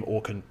you a game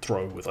or can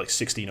throw with like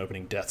 16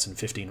 opening deaths in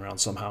 15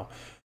 rounds somehow.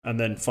 And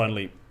then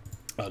finally,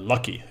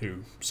 Lucky, who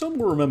some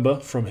will remember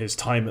from his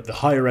time at the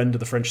higher end of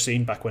the French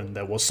scene back when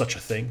there was such a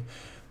thing.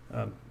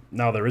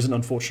 Now there isn't,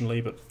 unfortunately,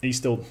 but he's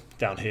still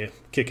down here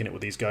kicking it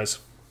with these guys.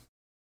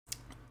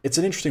 It's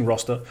an interesting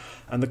roster,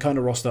 and the kind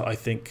of roster I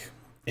think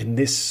in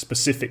this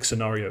specific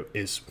scenario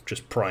is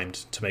just primed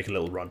to make a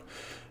little run.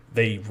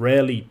 They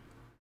rarely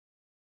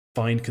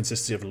find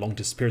consistency over long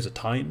periods of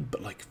time,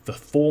 but like the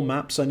 4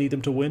 maps I need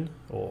them to win,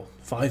 or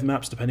 5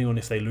 maps depending on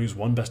if they lose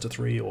one best of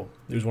 3 or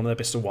lose one of their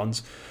best of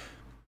 1s,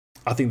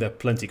 I think they're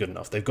plenty good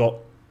enough. They've got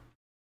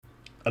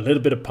a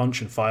little bit of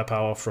punch and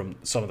firepower from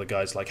some of the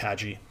guys like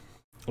Haji,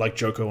 like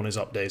Joko on his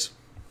up days.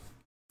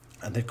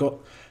 And they've got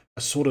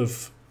a sort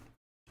of...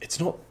 It's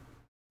not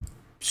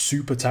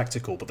super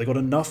tactical, but they've got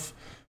enough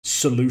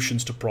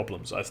solutions to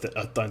problems. That's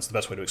the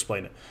best way to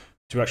explain it.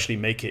 To actually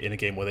make it in a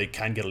game where they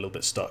can get a little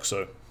bit stuck.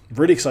 So,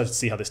 really excited to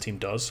see how this team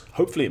does.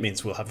 Hopefully it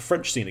means we'll have a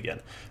French scene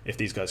again, if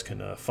these guys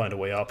can find a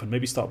way up and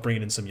maybe start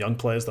bringing in some young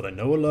players that I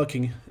know are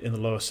lurking in the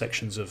lower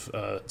sections of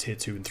Tier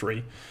 2 and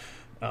 3.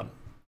 But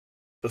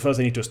first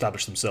they need to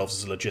establish themselves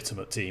as a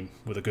legitimate team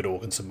with a good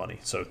org and some money.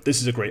 So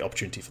this is a great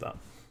opportunity for that.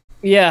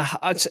 Yeah,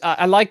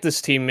 I like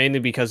this team mainly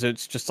because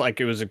it's just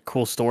like it was a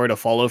cool story to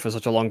follow for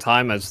such a long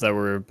time, as there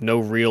were no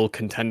real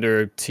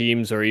contender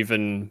teams or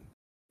even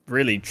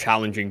really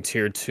challenging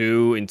Tier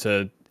 2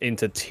 into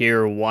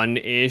Tier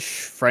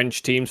 1-ish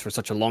French teams for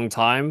such a long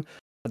time.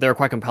 They were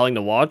quite compelling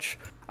to watch.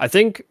 I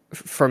think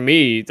for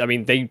me, I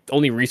mean, they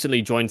only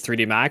recently joined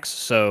 3D Max,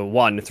 so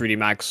 3D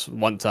Max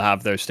want to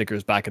have their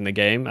stickers back in the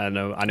game. I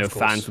know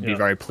fans would be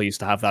very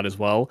pleased to have that as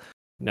well.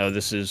 You know,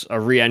 this is a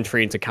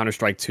re-entry into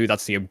Counter-Strike 2.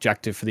 That's the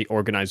objective for the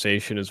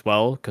organization as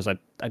well, because I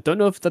don't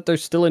know if that they're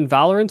still in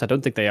Valorant. I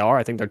don't think they are.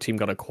 I think their team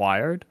got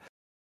acquired.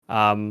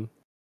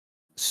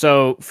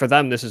 So for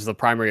them, this is the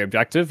primary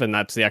objective, and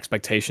that's the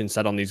expectation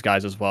set on these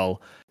guys as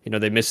well. You know,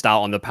 they missed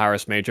out on the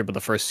Paris major, but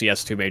the first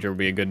CS2 major would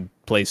be a good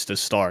place to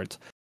start.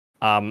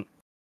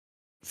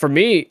 For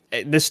me,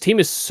 this team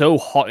is so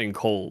hot and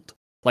cold.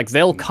 Like,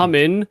 they'll come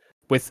in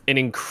with an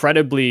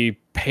incredibly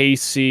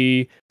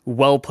pacey,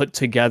 well put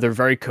together,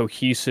 very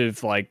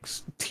cohesive, like,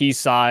 T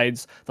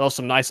sides. They'll have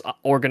some nice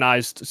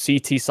organized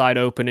CT side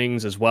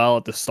openings as well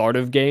at the start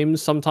of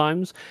games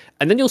sometimes.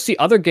 And then you'll see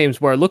other games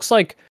where it looks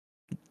like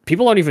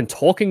people aren't even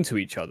talking to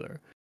each other.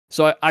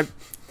 So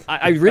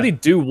I really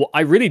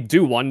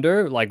do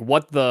wonder like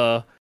what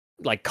the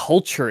like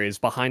culture is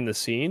behind the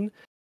scene,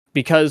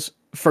 because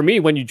for me,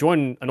 when you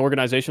join an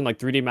organization like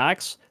 3D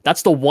Max,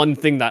 that's the one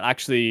thing that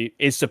actually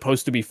is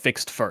supposed to be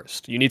fixed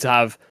first. You need to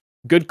have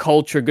good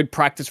culture, good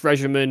practice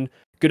regimen,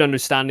 good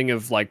understanding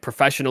of like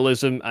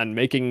professionalism, and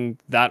making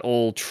that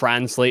all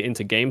translate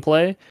into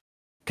gameplay.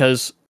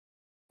 Because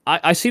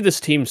I see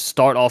this team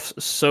start off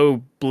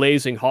so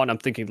blazing hot, and I'm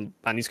thinking,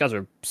 man, these guys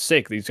are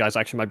sick. These guys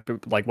actually might be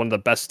like one of the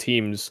best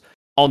teams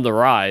on the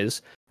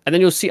rise. And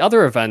then you'll see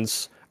other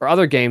events or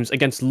other games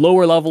against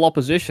lower level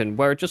opposition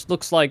where it just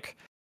looks like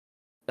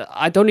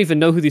I don't even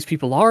know who these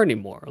people are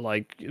anymore.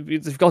 Like,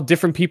 they've got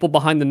different people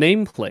behind the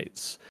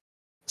nameplates.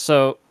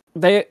 So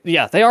they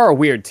are a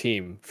weird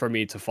team for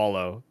me to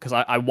follow because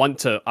I want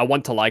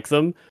to like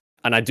them,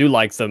 and I do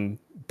like them,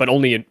 but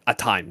only at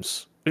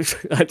times. I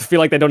feel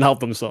like they don't help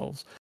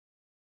themselves.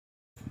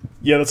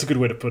 Yeah, that's a good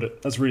way to put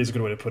it. That's really a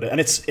good way to put it. And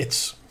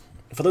it's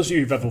for those of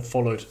you who've ever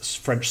followed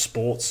French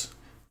sports,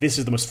 this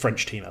is the most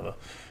French team ever.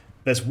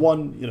 There's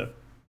one,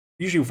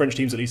 usually with French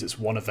teams, at least it's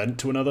one event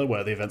to another,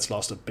 where the events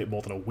last a bit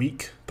more than a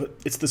week, but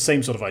it's the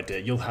same sort of idea.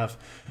 You'll have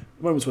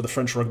moments where the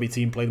French rugby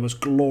team play the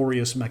most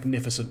glorious,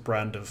 magnificent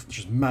brand of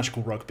just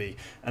magical rugby,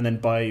 and then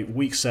by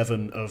week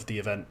 7 of the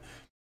event,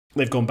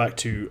 they've gone back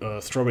to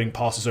throwing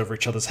passes over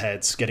each other's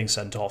heads, getting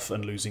sent off,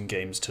 and losing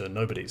games to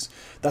nobodies.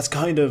 That's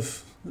kind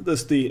of the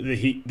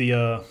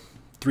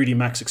 3D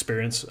Max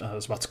experience. I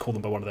was about to call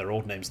them by one of their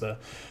old names there.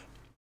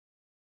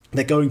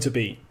 They're going to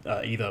be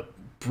either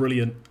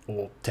brilliant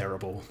or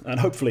terrible, and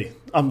hopefully,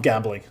 I'm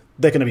gambling,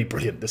 they're going to be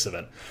brilliant this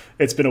event.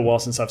 It's been a while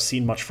since I've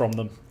seen much from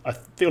them. I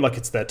feel like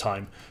it's their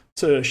time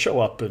to show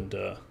up and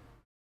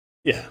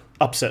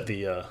upset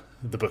the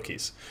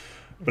bookies.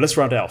 But let's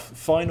round it off.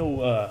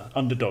 Final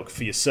underdog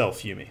for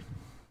yourself, Yumi.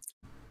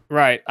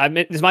 Right. I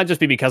mean, this might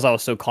just be because I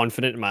was so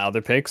confident in my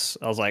other picks.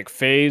 I was like,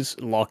 FaZe,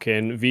 lock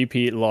in,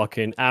 VP, lock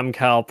in,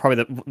 Amkal,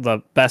 probably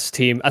the best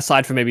team,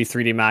 aside from maybe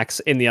 3D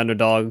Max, in the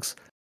underdogs.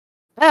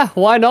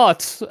 Why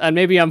not? And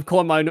maybe I'm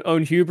calling my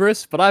own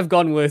hubris, but I've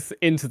gone with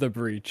Into the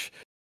Breach.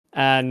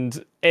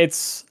 And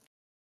it's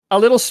a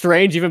little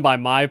strange, even by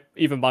my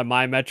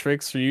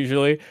metrics,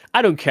 usually.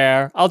 I don't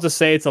care. I'll just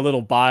say it's a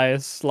little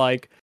biased.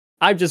 Like,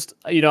 I'm just,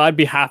 I'd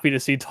be happy to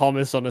see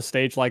Thomas on a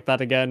stage like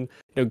that again.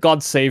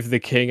 God save the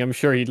king. I'm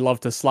sure he'd love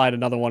to slide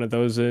another one of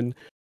those in.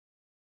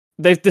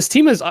 This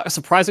team is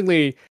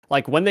surprisingly,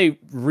 like, when they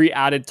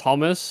re-added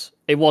Thomas,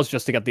 it was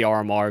just to get the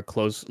RMR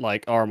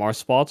RMR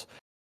spot.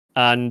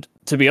 And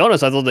to be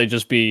honest, I thought they'd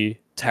just be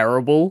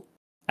terrible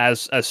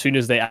as soon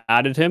as they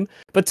added him.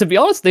 But to be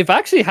honest, they've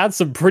actually had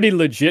some pretty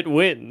legit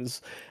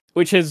wins,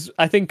 which has,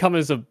 I think, come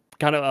as a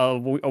kind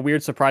of a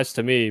weird surprise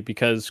to me,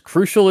 because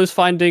Crucial is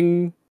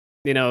finding,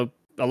 a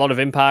lot of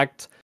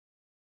impact.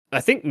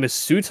 I think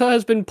Masuta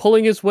has been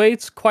pulling his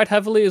weight quite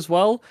heavily as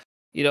well.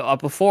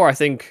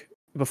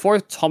 Before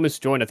Thomas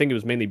joined, I think it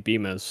was mainly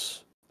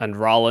Bemis and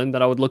Rallen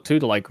that I would look to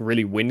like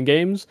really win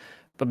games.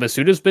 But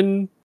Masuta's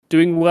been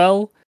doing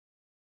well.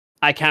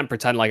 I can't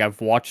pretend like I've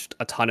watched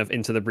a ton of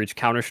Into the Breach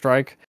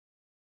Counter-Strike,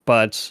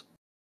 but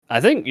I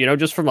think,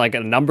 just from like a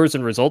numbers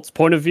and results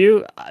point of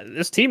view,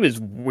 this team is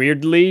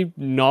weirdly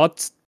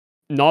not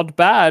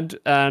bad,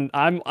 and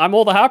I'm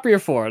all the happier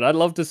for it. I'd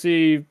love to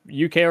see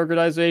UK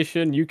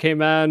organization, UK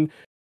man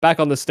back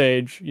on the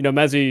stage.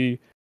 Mezzi,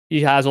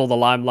 he has all the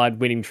limelight,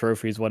 winning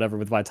trophies, whatever,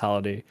 with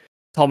Vitality.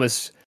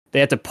 Thomas, they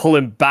had to pull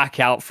him back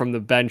out from the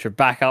bench or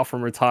back out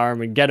from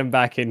retirement, get him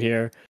back in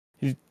here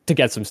to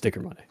get some sticker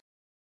money.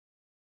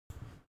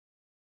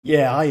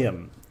 Yeah,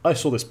 I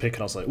saw this pick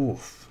and I was like,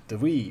 oof, do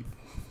we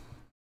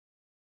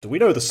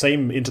know the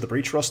same Into the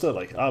Breach roster?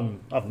 Like,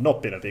 I've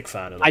not been a big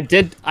fan of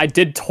it. I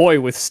did toy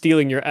with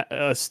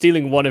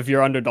stealing one of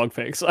your underdog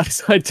picks. I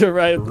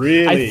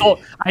Really?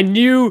 I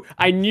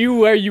knew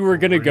where you were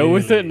gonna go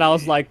with it, and I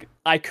was like,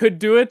 I could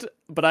do it,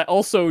 but I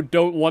also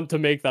don't want to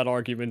make that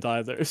argument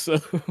either.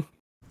 So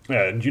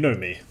yeah, and you know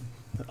me,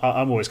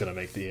 I'm always going to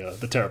make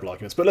the terrible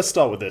arguments. But let's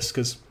start with this,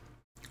 because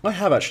I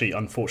have actually,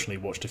 unfortunately,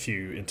 watched a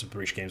few Into the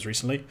Breach games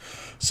recently.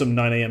 Some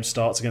 9 AM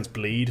starts against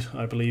Bleed,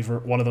 I believe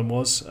one of them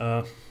was.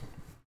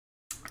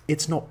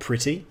 It's not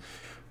pretty,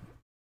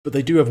 but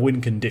they do have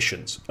win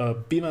conditions.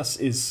 Bemas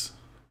is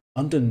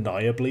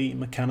undeniably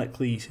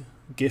mechanically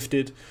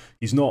gifted.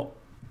 He's not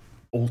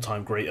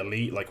all-time great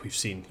elite like we've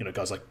seen,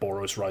 guys like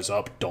Boros rise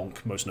up,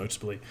 Donk most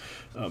notably.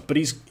 But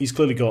he's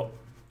clearly got,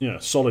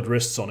 solid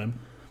wrists on him.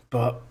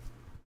 But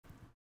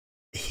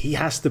he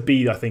has to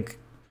be, I think,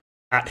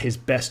 at his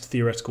best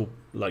theoretical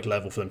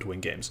level for them to win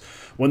games.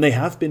 When they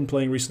have been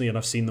playing recently and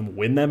I've seen them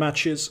win their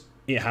matches,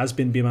 it has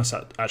been Bemas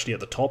actually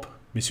at the top.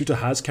 Masuta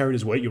has carried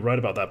his weight, you're right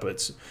about that,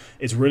 but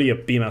it's really a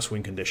Bemas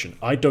win condition.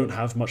 I don't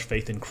have much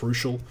faith in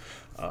Crucial.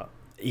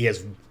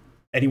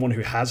 Anyone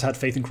who has had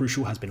faith in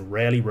Crucial has been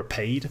rarely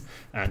repaid,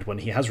 and when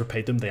he has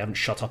repaid them, they haven't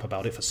shut up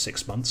about it for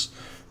 6 months.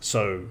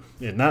 So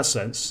in that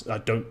sense, I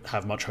don't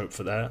have much hope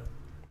for that.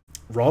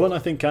 Roland, I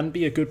think, can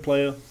be a good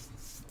player.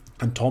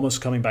 And Thomas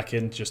coming back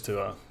in just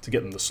to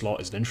get them the slot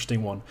is an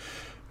interesting one.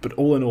 But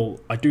all in all,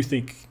 I do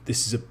think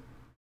this is a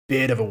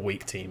bit of a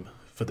weak team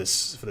for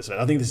this.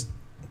 I think this.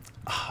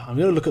 I'm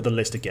going to look at the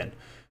list again,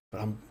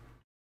 but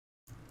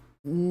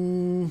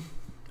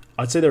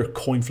I'd say they're a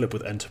coin flip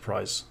with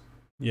Enterprise.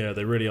 Yeah,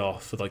 they really are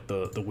for like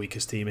the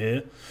weakest team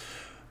here.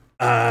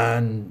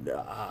 And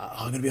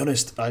I'm going to be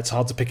honest, it's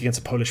hard to pick against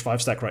a Polish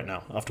 5-stack right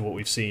now after what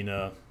we've seen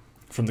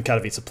from the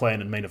Katowice playing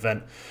in main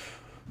event.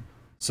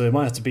 So it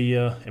might have to be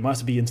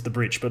Into the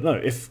Breach. But no,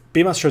 if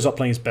Bemas shows up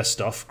playing his best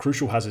stuff,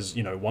 Crucial has his,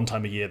 one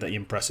time a year that he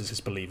impresses his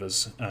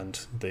believers, and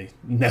they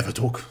never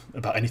talk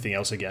about anything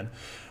else again.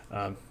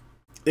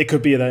 It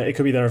could be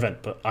their event,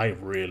 but I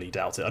really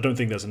doubt it. I don't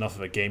think there's enough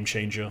of a game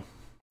changer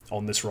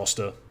on this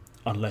roster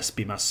unless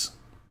Bemas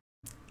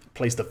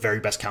plays the very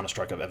best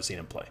Counter-Strike I've ever seen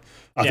him play.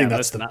 I think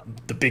that's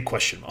the big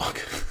question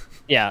mark.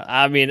 Yeah,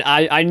 I mean,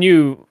 I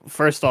knew,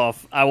 first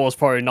off, I was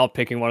probably not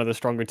picking one of the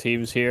stronger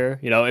teams here.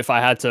 You know, if I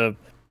had to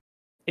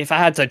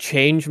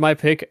change my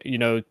pick, you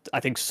know, I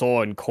think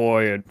Saw and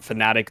Koi and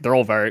Fnatic,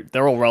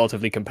 they're all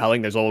relatively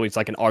compelling. There's always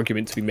like an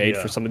argument to be made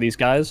for some of these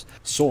guys.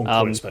 Saw and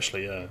Koi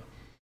especially, yeah.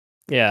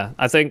 Yeah,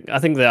 I think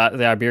the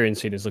Iberian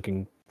scene is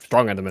looking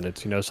strong at the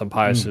minute. You know, some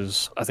Pius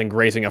is, I think,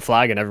 raising a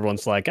flag, and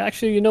everyone's like,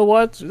 actually, you know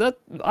what?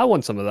 I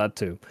want some of that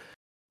too.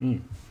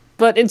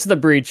 But Into the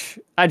Breach,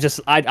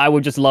 I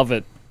would just love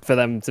it for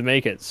them to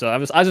make it.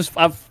 So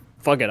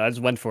fuck it, I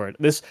just went for it.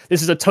 This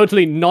is a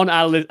totally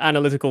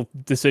non-analytical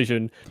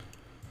decision.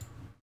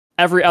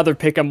 Every other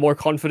pick I'm more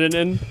confident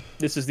in.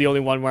 This is the only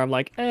one where I'm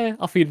like,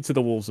 I'll feed it to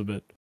the wolves a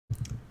bit.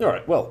 All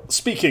right. Well,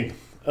 speaking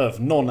of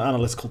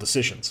non-analytical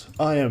decisions,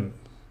 I am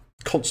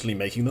constantly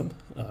making them.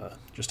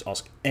 Just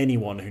ask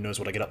anyone who knows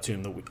what I get up to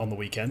on the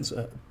weekends.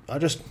 I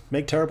just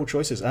make terrible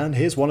choices, and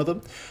here's one of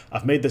them.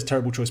 I've made this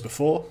terrible choice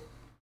before,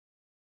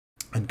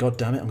 and god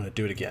damn it, I'm going to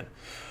do it again.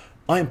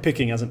 I am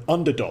picking as an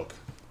underdog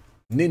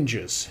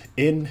Ninjas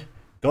in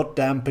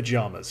goddamn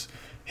pajamas.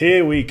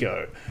 Here we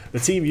go. The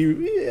team you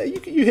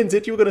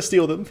hinted you were going to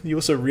steal them. You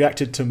also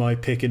reacted to my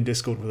pick in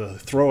Discord with a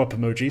throw-up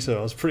emoji, so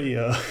I was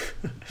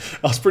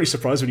pretty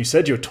surprised when you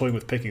said you were toying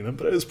with picking them,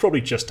 but it was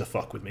probably just to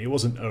fuck with me. It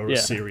wasn't a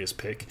serious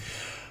pick.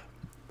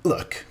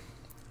 Look,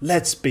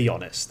 let's be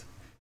honest.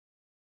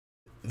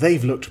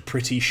 They've looked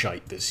pretty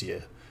shite this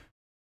year.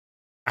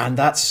 And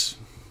that's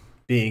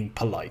being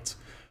polite.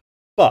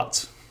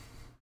 But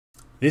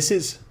this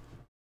is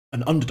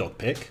an underdog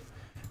pick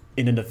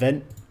in an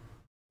event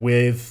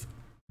with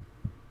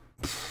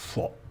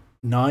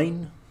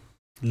 9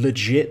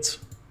 legit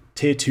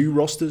tier 2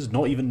 rosters,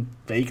 not even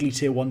vaguely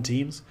tier 1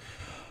 teams.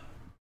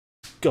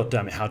 God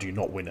damn it, how do you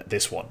not win at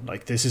this one?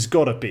 Like, this has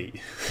got to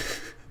be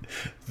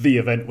the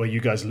event where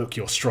you guys look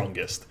your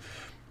strongest.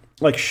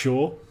 Like,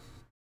 sure,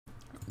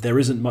 there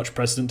isn't much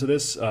precedent to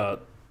this. The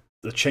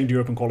Chengdu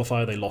Open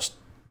qualifier, they lost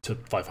to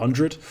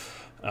 500.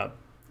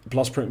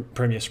 Plus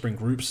Premier Spring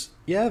groups,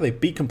 yeah, they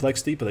beat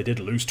Complexity, but they did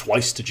lose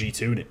twice to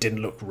G2, and it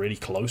didn't look really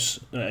close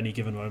at any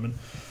given moment.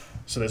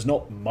 So there's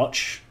not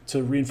much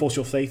to reinforce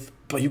your faith,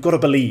 but you've got to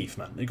believe,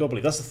 man. You've got to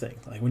believe. That's the thing.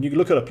 Like, when you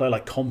look at a player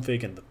like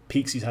Config and the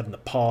peaks he's had in the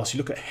past, you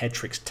look at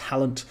Headtrick's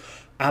talent,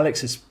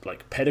 Alex's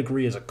like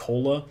pedigree as a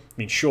caller. I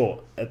mean,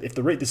 sure, if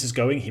the rate this is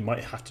going, he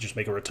might have to just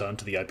make a return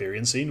to the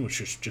Iberian scene,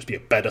 which would just be a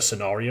better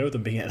scenario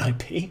than being an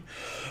NiP.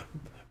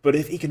 But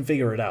if he can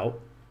figure it out,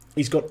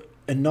 he's got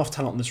enough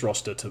talent on this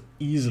roster to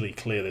easily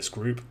clear this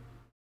group.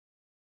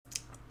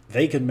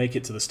 They can make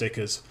it to the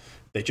stickers.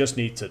 They just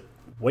need to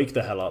wake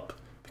the hell up,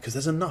 because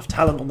there's enough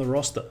talent on the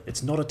roster.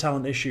 It's not a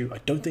talent issue. I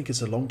don't think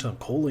it's a long-term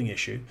calling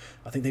issue.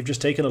 I think they've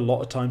just taken a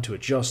lot of time to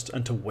adjust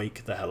and to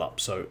wake the hell up.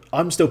 So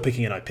I'm still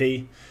picking an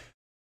NiP.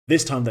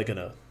 This time they're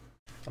gonna,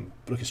 I'm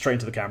looking straight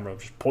into the camera, I'm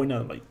just pointing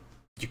out, like,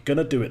 you're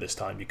gonna do it this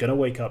time. You're gonna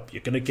wake up.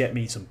 You're gonna get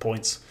me some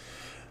points.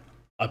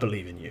 I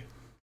believe in you.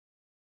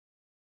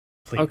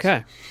 Please.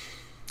 Okay.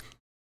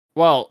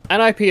 Well,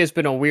 NiP has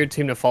been a weird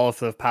team to follow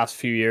for the past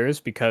few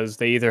years because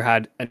they either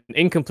had an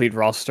incomplete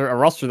roster, a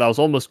roster that was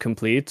almost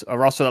complete, a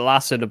roster that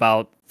lasted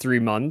about 3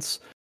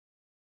 months,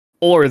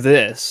 or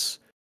this.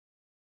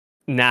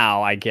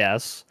 Now, I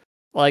guess.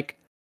 Like,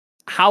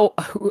 are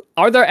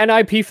there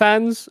NiP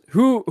fans?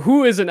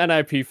 Who is an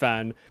NiP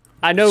fan?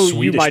 I know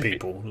Swedish you might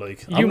people.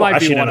 Like, I'm not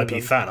actually an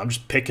NiP fan. I'm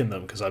just picking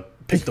them because I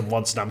picked them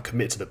once and I'm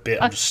committed to the bit.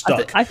 I'm just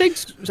stuck. I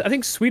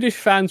think Swedish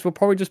fans will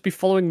probably just be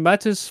following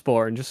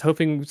Metasport and just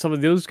hoping some of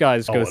those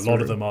guys go through. A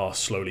lot of them are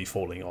slowly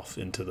falling off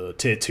into the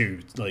tier 2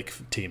 like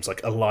teams.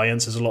 Like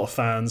Alliance has a lot of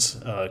fans.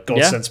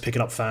 Godsend's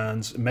picking up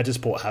fans.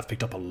 Metasport have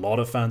picked up a lot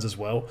of fans as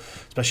well.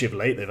 Especially of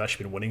late, they've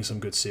actually been winning some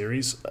good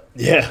series.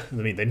 Yeah, I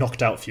mean, they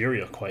knocked out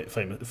Furia quite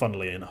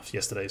funnily enough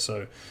yesterday.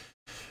 So,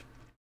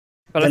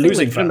 but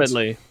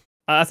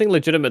I think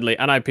legitimately,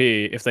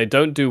 NiP, if they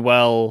don't do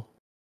well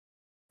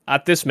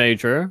at this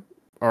major,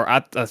 or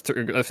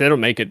if they don't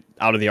make it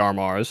out of the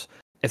RMRs,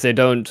 if they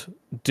don't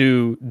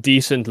do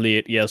decently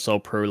at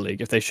ESL Pro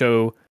League, if they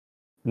show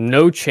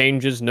no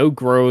changes, no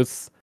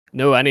growth,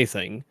 no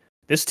anything,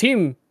 this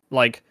team,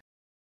 like,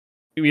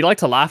 we like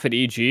to laugh at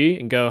EG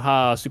and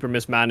go, super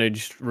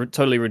mismanaged,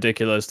 totally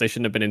ridiculous, they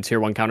shouldn't have been in Tier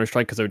 1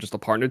 Counter-Strike because they were just a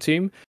partner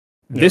team.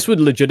 Yeah. This would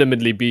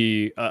legitimately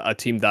be a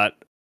team that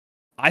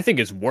I think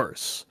is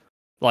worse.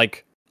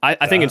 Like,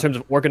 I think in terms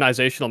of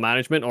organizational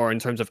management or in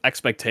terms of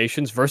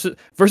expectations versus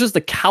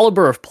the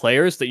caliber of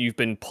players that you've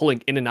been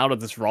pulling in and out of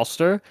this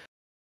roster,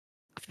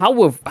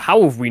 how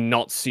have we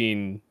not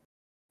seen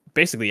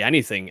basically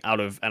anything out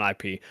of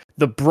NiP?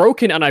 The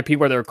broken NiP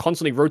where they're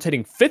constantly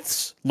rotating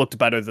fifths looked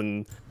better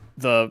than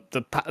the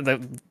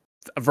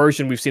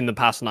version we've seen in the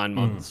past 9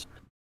 months.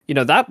 You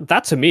know,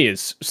 that to me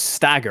is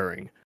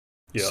staggering.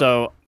 Yeah.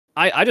 So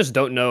I just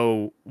don't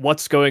know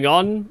what's going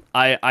on.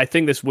 I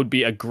think this would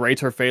be a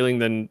greater failing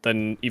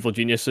than Evil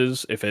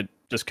Geniuses if it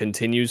just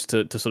continues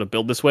to sort of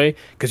build this way,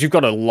 because you've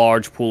got a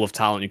large pool of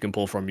talent you can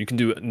pull from. You can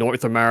do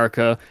North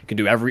America, you can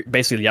do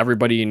basically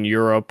everybody in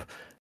Europe.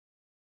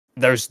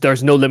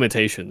 there's no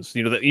limitations.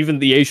 You know, that even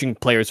the Asian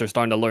players are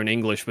starting to learn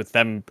English with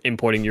them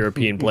importing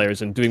European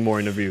players and doing more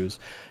interviews.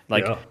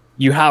 Like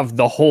you have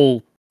the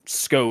whole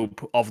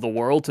scope of the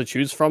world to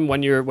choose from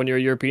when you're a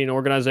European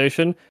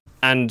organization,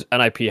 and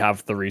NiP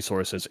have the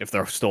resources if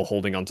they're still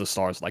holding on to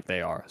stars like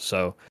they are.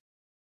 So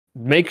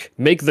make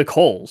the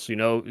calls. You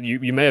know,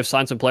 you may have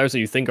signed some players that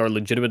you think are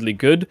legitimately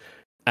good,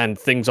 and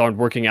things aren't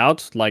working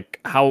out. Like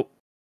how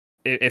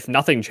if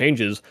nothing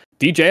changes,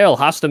 DJL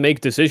has to make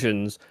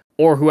decisions,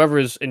 or whoever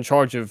is in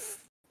charge of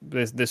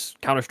this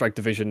Counter-Strike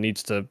division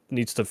needs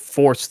to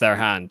force their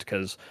hand,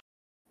 because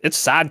it's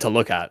sad to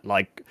look at.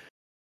 Like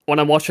when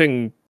I'm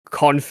watching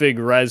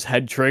Config, Rez,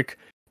 Head Trick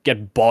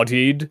get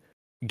bodied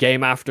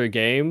game after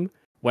game,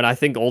 when I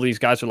think all these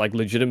guys are like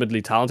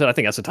legitimately talented. I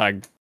think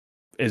Esatag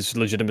is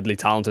legitimately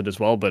talented as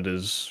well, but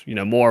is, you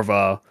know, more of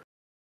a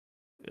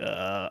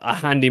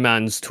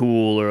handyman's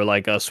tool, or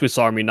like a Swiss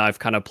Army knife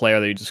kind of player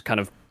that you just kind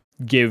of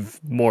give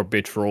more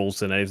bitch rolls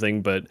than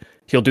anything, but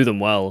he'll do them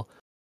well.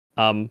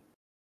 You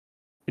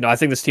know, I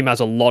think this team has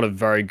a lot of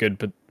very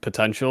good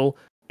potential.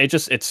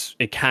 This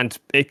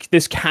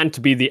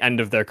can't be the end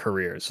of their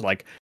careers.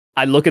 Like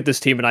I look at this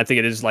team and I think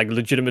it is like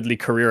legitimately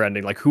career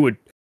ending. Like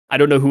I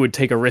don't know who would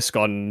take a risk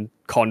on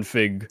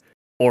Config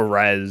or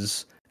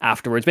Rez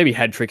afterwards. Maybe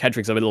Head Trick. Head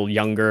Trick's a little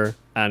younger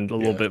and a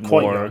little bit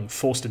quite more young,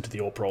 forced into the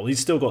AWP role. He's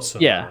still got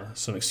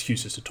some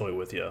excuses to toy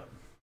with.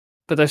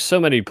 But there's so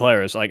many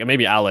players. Like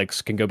maybe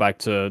Alex can go back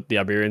to the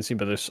Iberian team,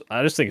 but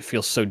I just think it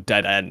feels so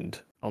dead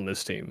end on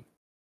this team.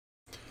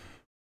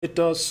 It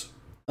does,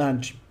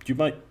 and you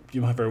might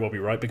very well be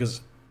right,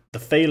 because the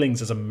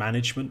failings as a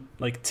management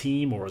like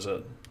team or as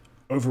a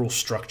overall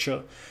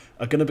structure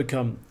are going to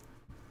become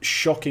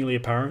shockingly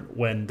apparent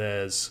when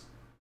there's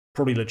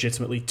probably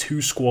legitimately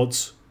 2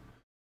 squads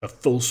of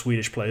full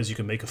Swedish players. You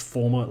can make a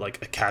former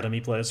like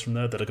academy players from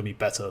there that are going to be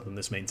better than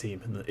this main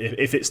team. And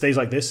if it stays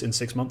like this in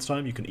 6 months'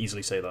 time, you can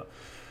easily say that.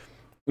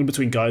 In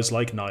between guys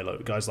like Nilo,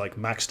 guys like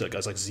Maxter,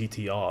 guys like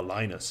ZTR,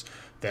 Linus,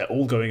 they're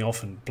all going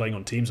off and playing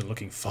on teams and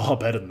looking far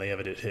better than they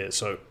ever did here.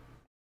 So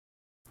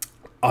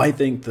I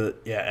think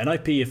that,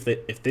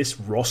 NiP, if this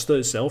roster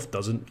itself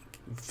doesn't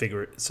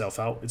figure itself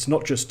out, it's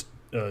not just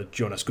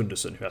Jonas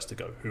Gunderson who has to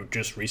go, who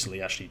just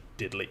recently actually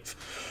did leave.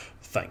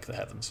 Thank the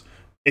heavens.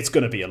 It's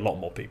going to be a lot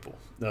more people.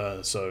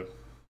 So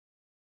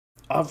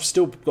I've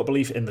still got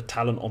belief in the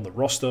talent on the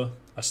roster.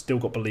 I still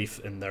got belief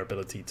in their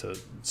ability to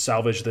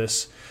salvage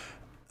this.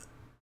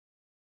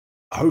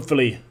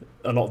 Hopefully,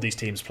 a lot of these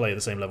teams play at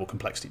the same level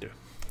complexity do.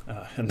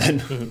 And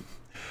then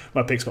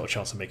my pick's got a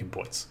chance of making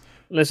points.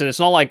 Listen, it's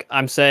not like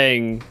I'm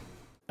saying,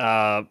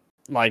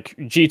 like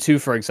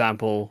G2, for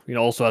example, you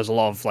know, also has a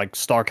lot of like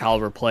star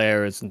caliber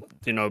players and,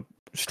 you know,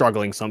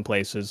 struggling some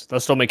places.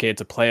 They'll still make it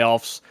into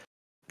playoffs.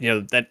 You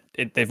know,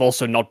 they've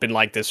also not been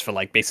like this for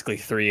like basically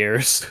 3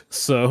 years.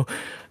 So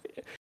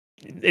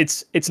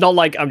it's not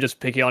like I'm just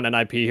picking on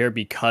NiP here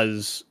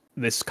because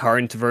this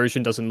current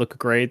version doesn't look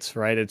great,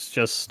 right? It's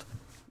just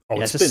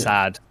it's just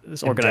sad.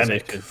 This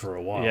organization for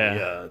a while.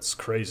 Yeah, it's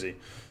crazy.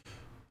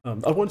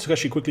 I wanted to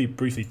actually quickly,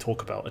 briefly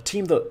talk about a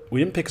team that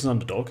we didn't pick as an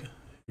underdog,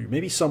 who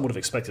maybe some would have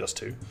expected us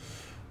to,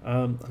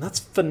 and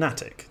that's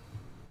Fnatic.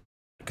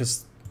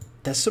 Because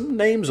there's some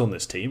names on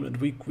this team, and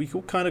we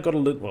all kind of got a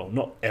little, well,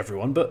 not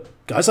everyone, but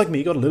guys like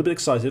me got a little bit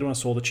excited when I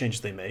saw the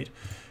changes they made.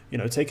 You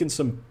know, taking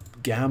some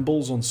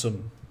gambles on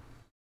some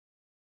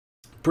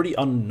pretty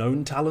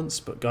unknown talents,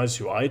 but guys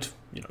who I've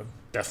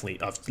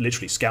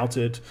literally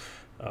scouted,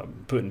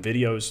 put in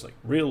videos, like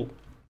real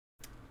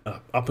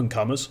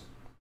up-and-comers.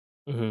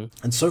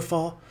 And so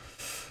far,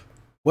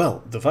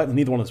 well, the fact that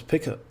neither one has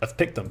picked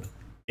them,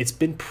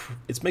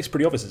 it makes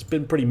pretty obvious. It's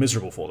been pretty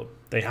miserable for them.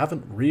 They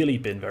haven't really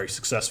been very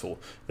successful.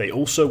 They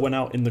also went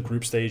out in the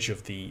group stage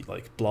of the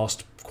like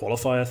Blast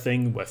qualifier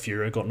thing where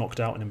Furia got knocked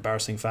out in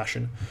embarrassing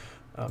fashion.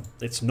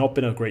 It's not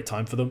been a great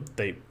time for them.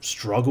 They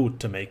struggled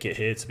to make it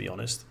here, to be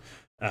honest,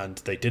 and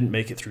they didn't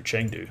make it through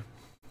Chengdu.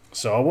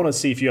 So I want to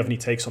see if you have any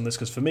takes on this,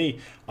 because for me,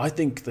 I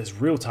think there's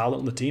real talent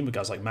on the team with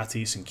guys like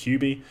Matisse and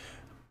QB.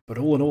 But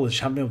all in all, they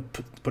just haven't been able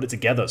to put it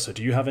together. So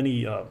do you have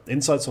any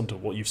insights onto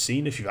what you've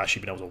seen, if you've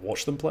actually been able to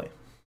watch them play?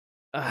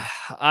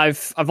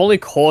 I've only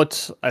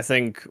caught, I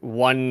think,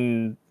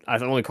 one.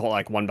 I've only caught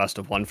like one best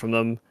of one from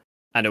them,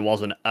 and it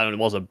was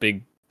a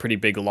pretty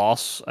big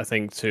loss, I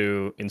think,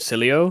 to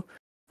Incilio,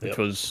 which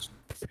was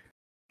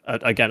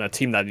again a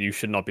team that you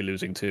should not be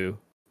losing to.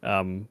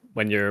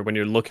 When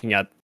you're looking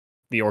at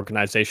the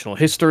organizational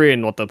history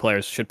and what the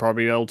players should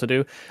probably be able to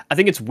do, I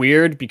think it's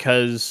weird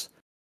because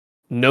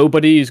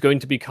nobody is going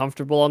to be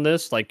comfortable on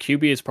this. Like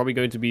QB is probably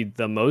going to be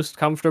the most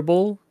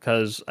comfortable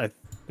because I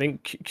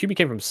think QB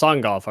came from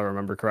Sangha, if I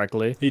remember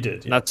correctly. He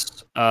did. Yeah.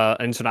 That's an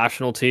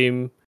international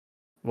team.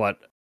 What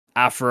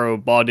Afro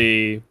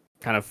body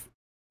kind of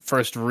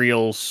first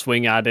real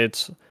swing at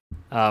it.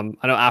 I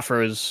know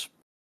Afro's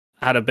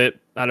had a bit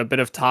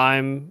of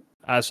time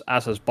as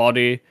his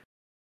body.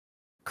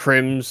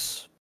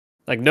 Crims,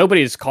 like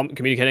nobody is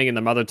communicating in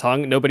their mother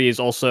tongue. Nobody is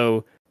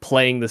also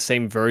playing the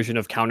same version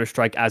of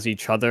Counter-Strike as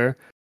each other.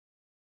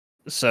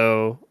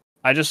 So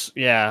I just,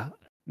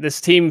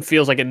 this team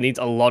feels like it needs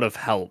a lot of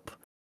help,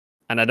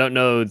 and I don't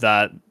know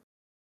that,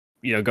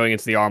 you know, going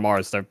into the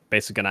RMRs, they're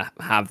basically gonna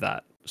have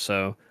that.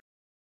 So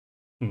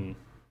I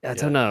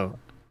don't know.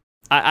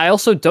 I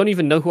also don't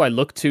even know who I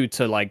look to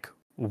like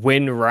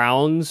win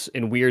rounds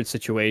in weird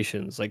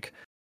situations. Like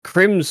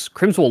Crims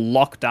will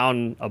lock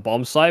down a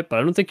bomb site, but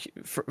I don't think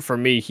for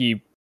me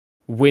he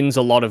wins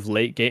a lot of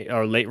late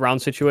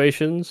round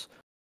situations.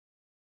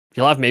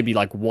 He'll have maybe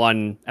like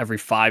one every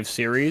 5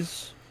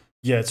 series.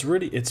 Yeah,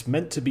 it's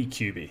meant to be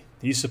QB.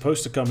 He's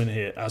supposed to come in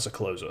here as a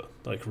closer,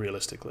 like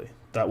realistically.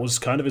 That was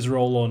kind of his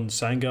role on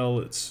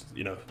Sangal. It's,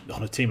 you know,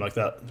 on a team like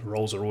that,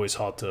 roles are always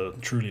hard to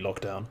truly lock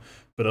down.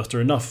 But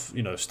after enough,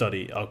 you know,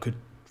 study, I could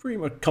pretty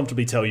much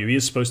comfortably tell you he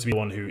is supposed to be the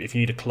one who, if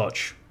you need a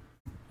clutch,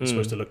 you're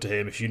supposed to look to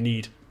him. If you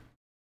need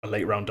a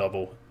late round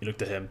double, you look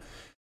to him.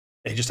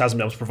 He just hasn't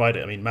been able to provide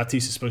it. I mean,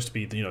 Matisse is supposed to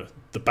be, you know,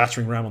 the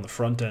battering ram on the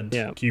front end,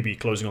 QB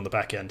closing on the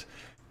back end.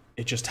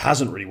 It just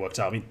hasn't really worked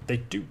out. I mean, they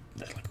do,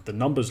 like, the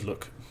numbers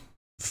look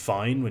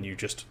fine when you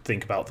just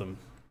think about them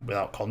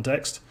without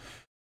context,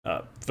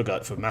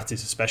 for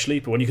Matisse especially,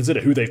 but when you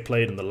consider who they've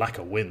played and the lack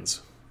of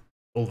wins,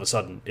 all of a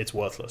sudden it's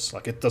worthless.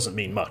 Like, it doesn't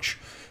mean much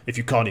if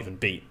you can't even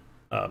beat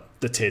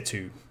the tier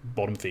 2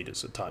 bottom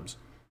feeders at times.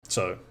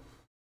 So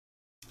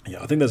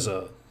yeah, I think there's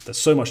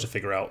so much to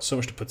figure out, so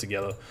much to put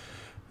together.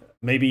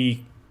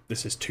 Maybe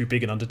this is too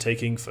big an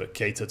undertaking for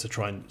Kato to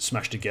try and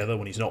smash together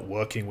when he's not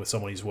working with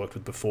someone he's worked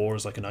with before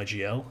as like an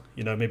IGL.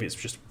 You know, maybe it's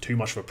just too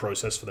much of a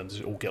process for them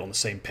to all get on the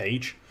same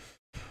page.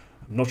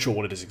 I'm not sure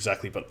what it is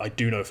exactly, but I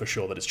do know for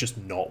sure that it's just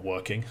not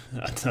working.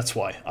 And that's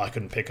why I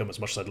couldn't pick him as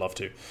much as I'd love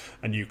to.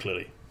 And you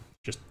clearly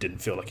just didn't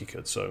feel like you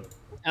could, so...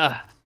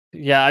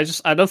 yeah,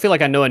 I don't feel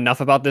like I know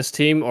enough about this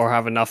team or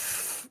have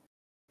enough...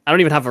 I don't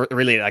even have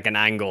really like an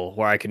angle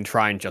where I can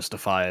try and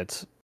justify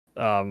it.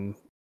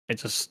 It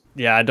just,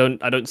 yeah, I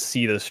don't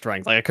see the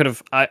strength. Like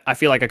I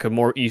feel like I could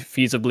more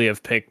feasibly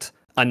have picked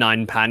a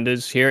 9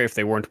 Pandas here if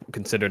they weren't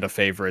considered a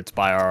favorite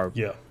by our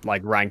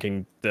like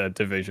ranking the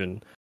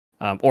division,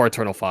 or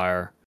Eternal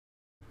Fire,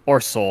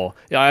 or Soul.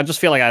 Yeah, I just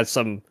feel like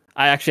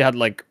I actually had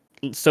like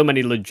so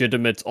many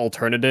legitimate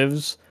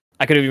alternatives.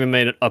 I could have even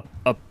made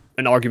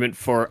an argument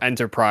for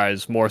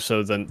Enterprise more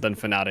so than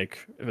Fnatic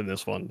in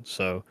this one.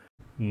 So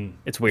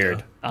it's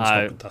weird.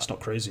 Yeah, that's not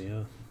crazy,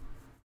 yeah.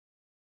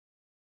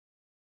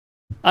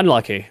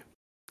 Unlucky.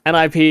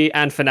 NIP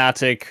and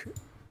Fnatic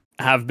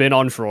have been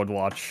on Fraud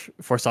Watch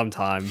for some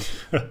time.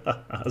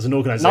 As an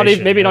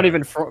organization, maybe not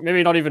even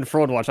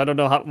Fraud Watch. I don't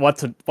know what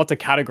to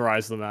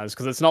categorize them as,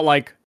 because it's not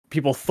like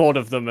people thought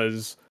of them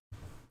as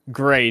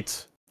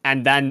great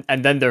and then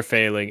they're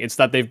failing. It's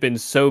that they've been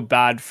so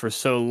bad for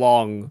so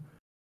long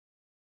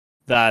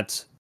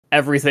that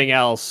everything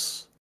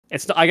else.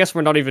 I guess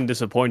we're not even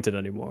disappointed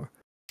anymore.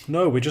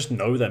 No, we just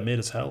know they're mid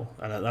as hell,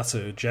 and that's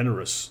a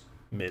generous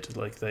mid.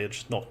 Like, they're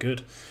just not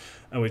good,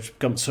 and we've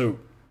become so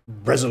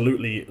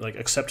resolutely like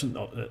acceptant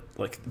of it.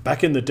 Like,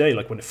 back in the day,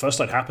 like when it first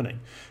started happening,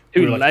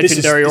 dude, we were like,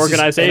 legendary this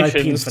organizations.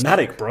 is NIP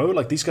and Fnatic, bro.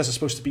 Like, these guys are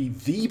supposed to be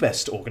the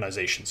best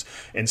organizations.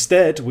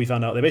 Instead, we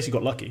found out they basically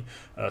got lucky,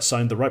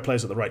 signed the right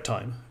players at the right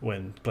time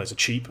when players are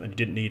cheap and you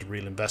didn't need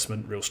real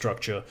investment, real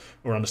structure,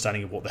 or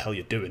understanding of what the hell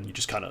you're doing. You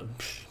just kind of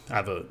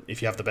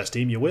if you have the best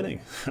team, you're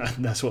winning,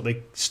 and that's what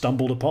they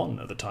stumbled upon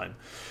at the time.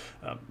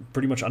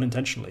 Pretty much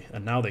unintentionally,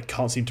 and now they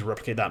can't seem to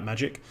replicate that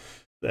magic.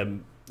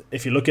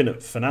 If you're looking at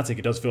Fnatic,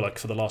 it does feel like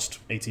for the last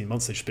 18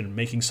 months they've just been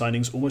making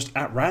signings almost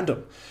at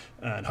random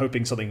and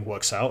hoping something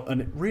works out,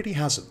 and it really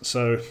hasn't.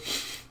 So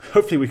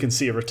hopefully we can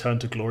see a return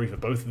to glory for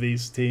both of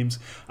these teams.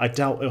 I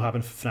doubt it'll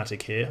happen for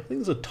Fnatic here. I think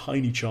there's a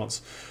tiny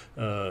chance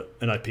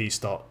NIP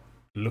start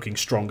looking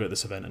stronger at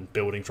this event and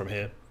building from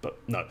here, but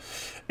no,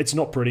 it's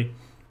not pretty.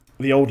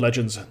 The old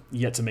legends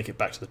yet to make it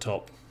back to the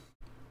top.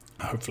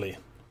 Hopefully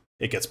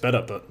it gets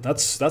better, but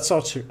that's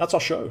our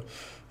show.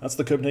 That's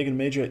the Copenhagen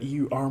Major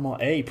EU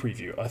RMR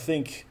preview. I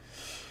think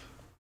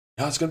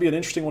it's going to be an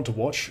interesting one to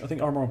watch. I think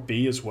RMR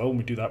B as well, when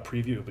we do that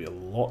preview, will be a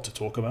lot to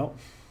talk about.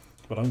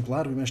 But I'm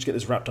glad we managed to get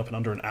this wrapped up in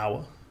under an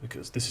hour,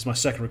 because this is my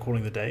second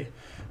recording of the day.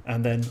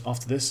 And then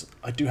after this,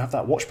 I do have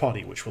that watch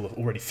party, which will have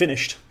already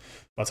finished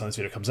by the time this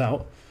video comes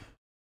out.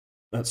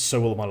 That's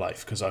so all of my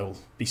life, because I will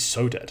be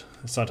so dead.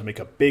 It's time to make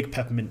a big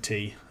peppermint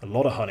tea, a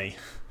lot of honey,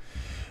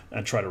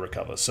 and try to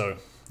recover. So,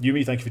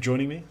 Yumi, thank you for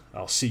joining me.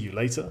 I'll see you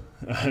later.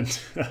 And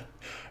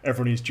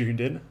everyone who's tuned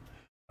in,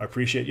 I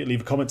appreciate you. Leave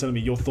a comment telling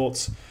me your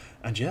thoughts.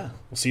 And yeah,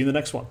 we'll see you in the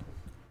next one.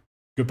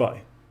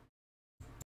 Goodbye.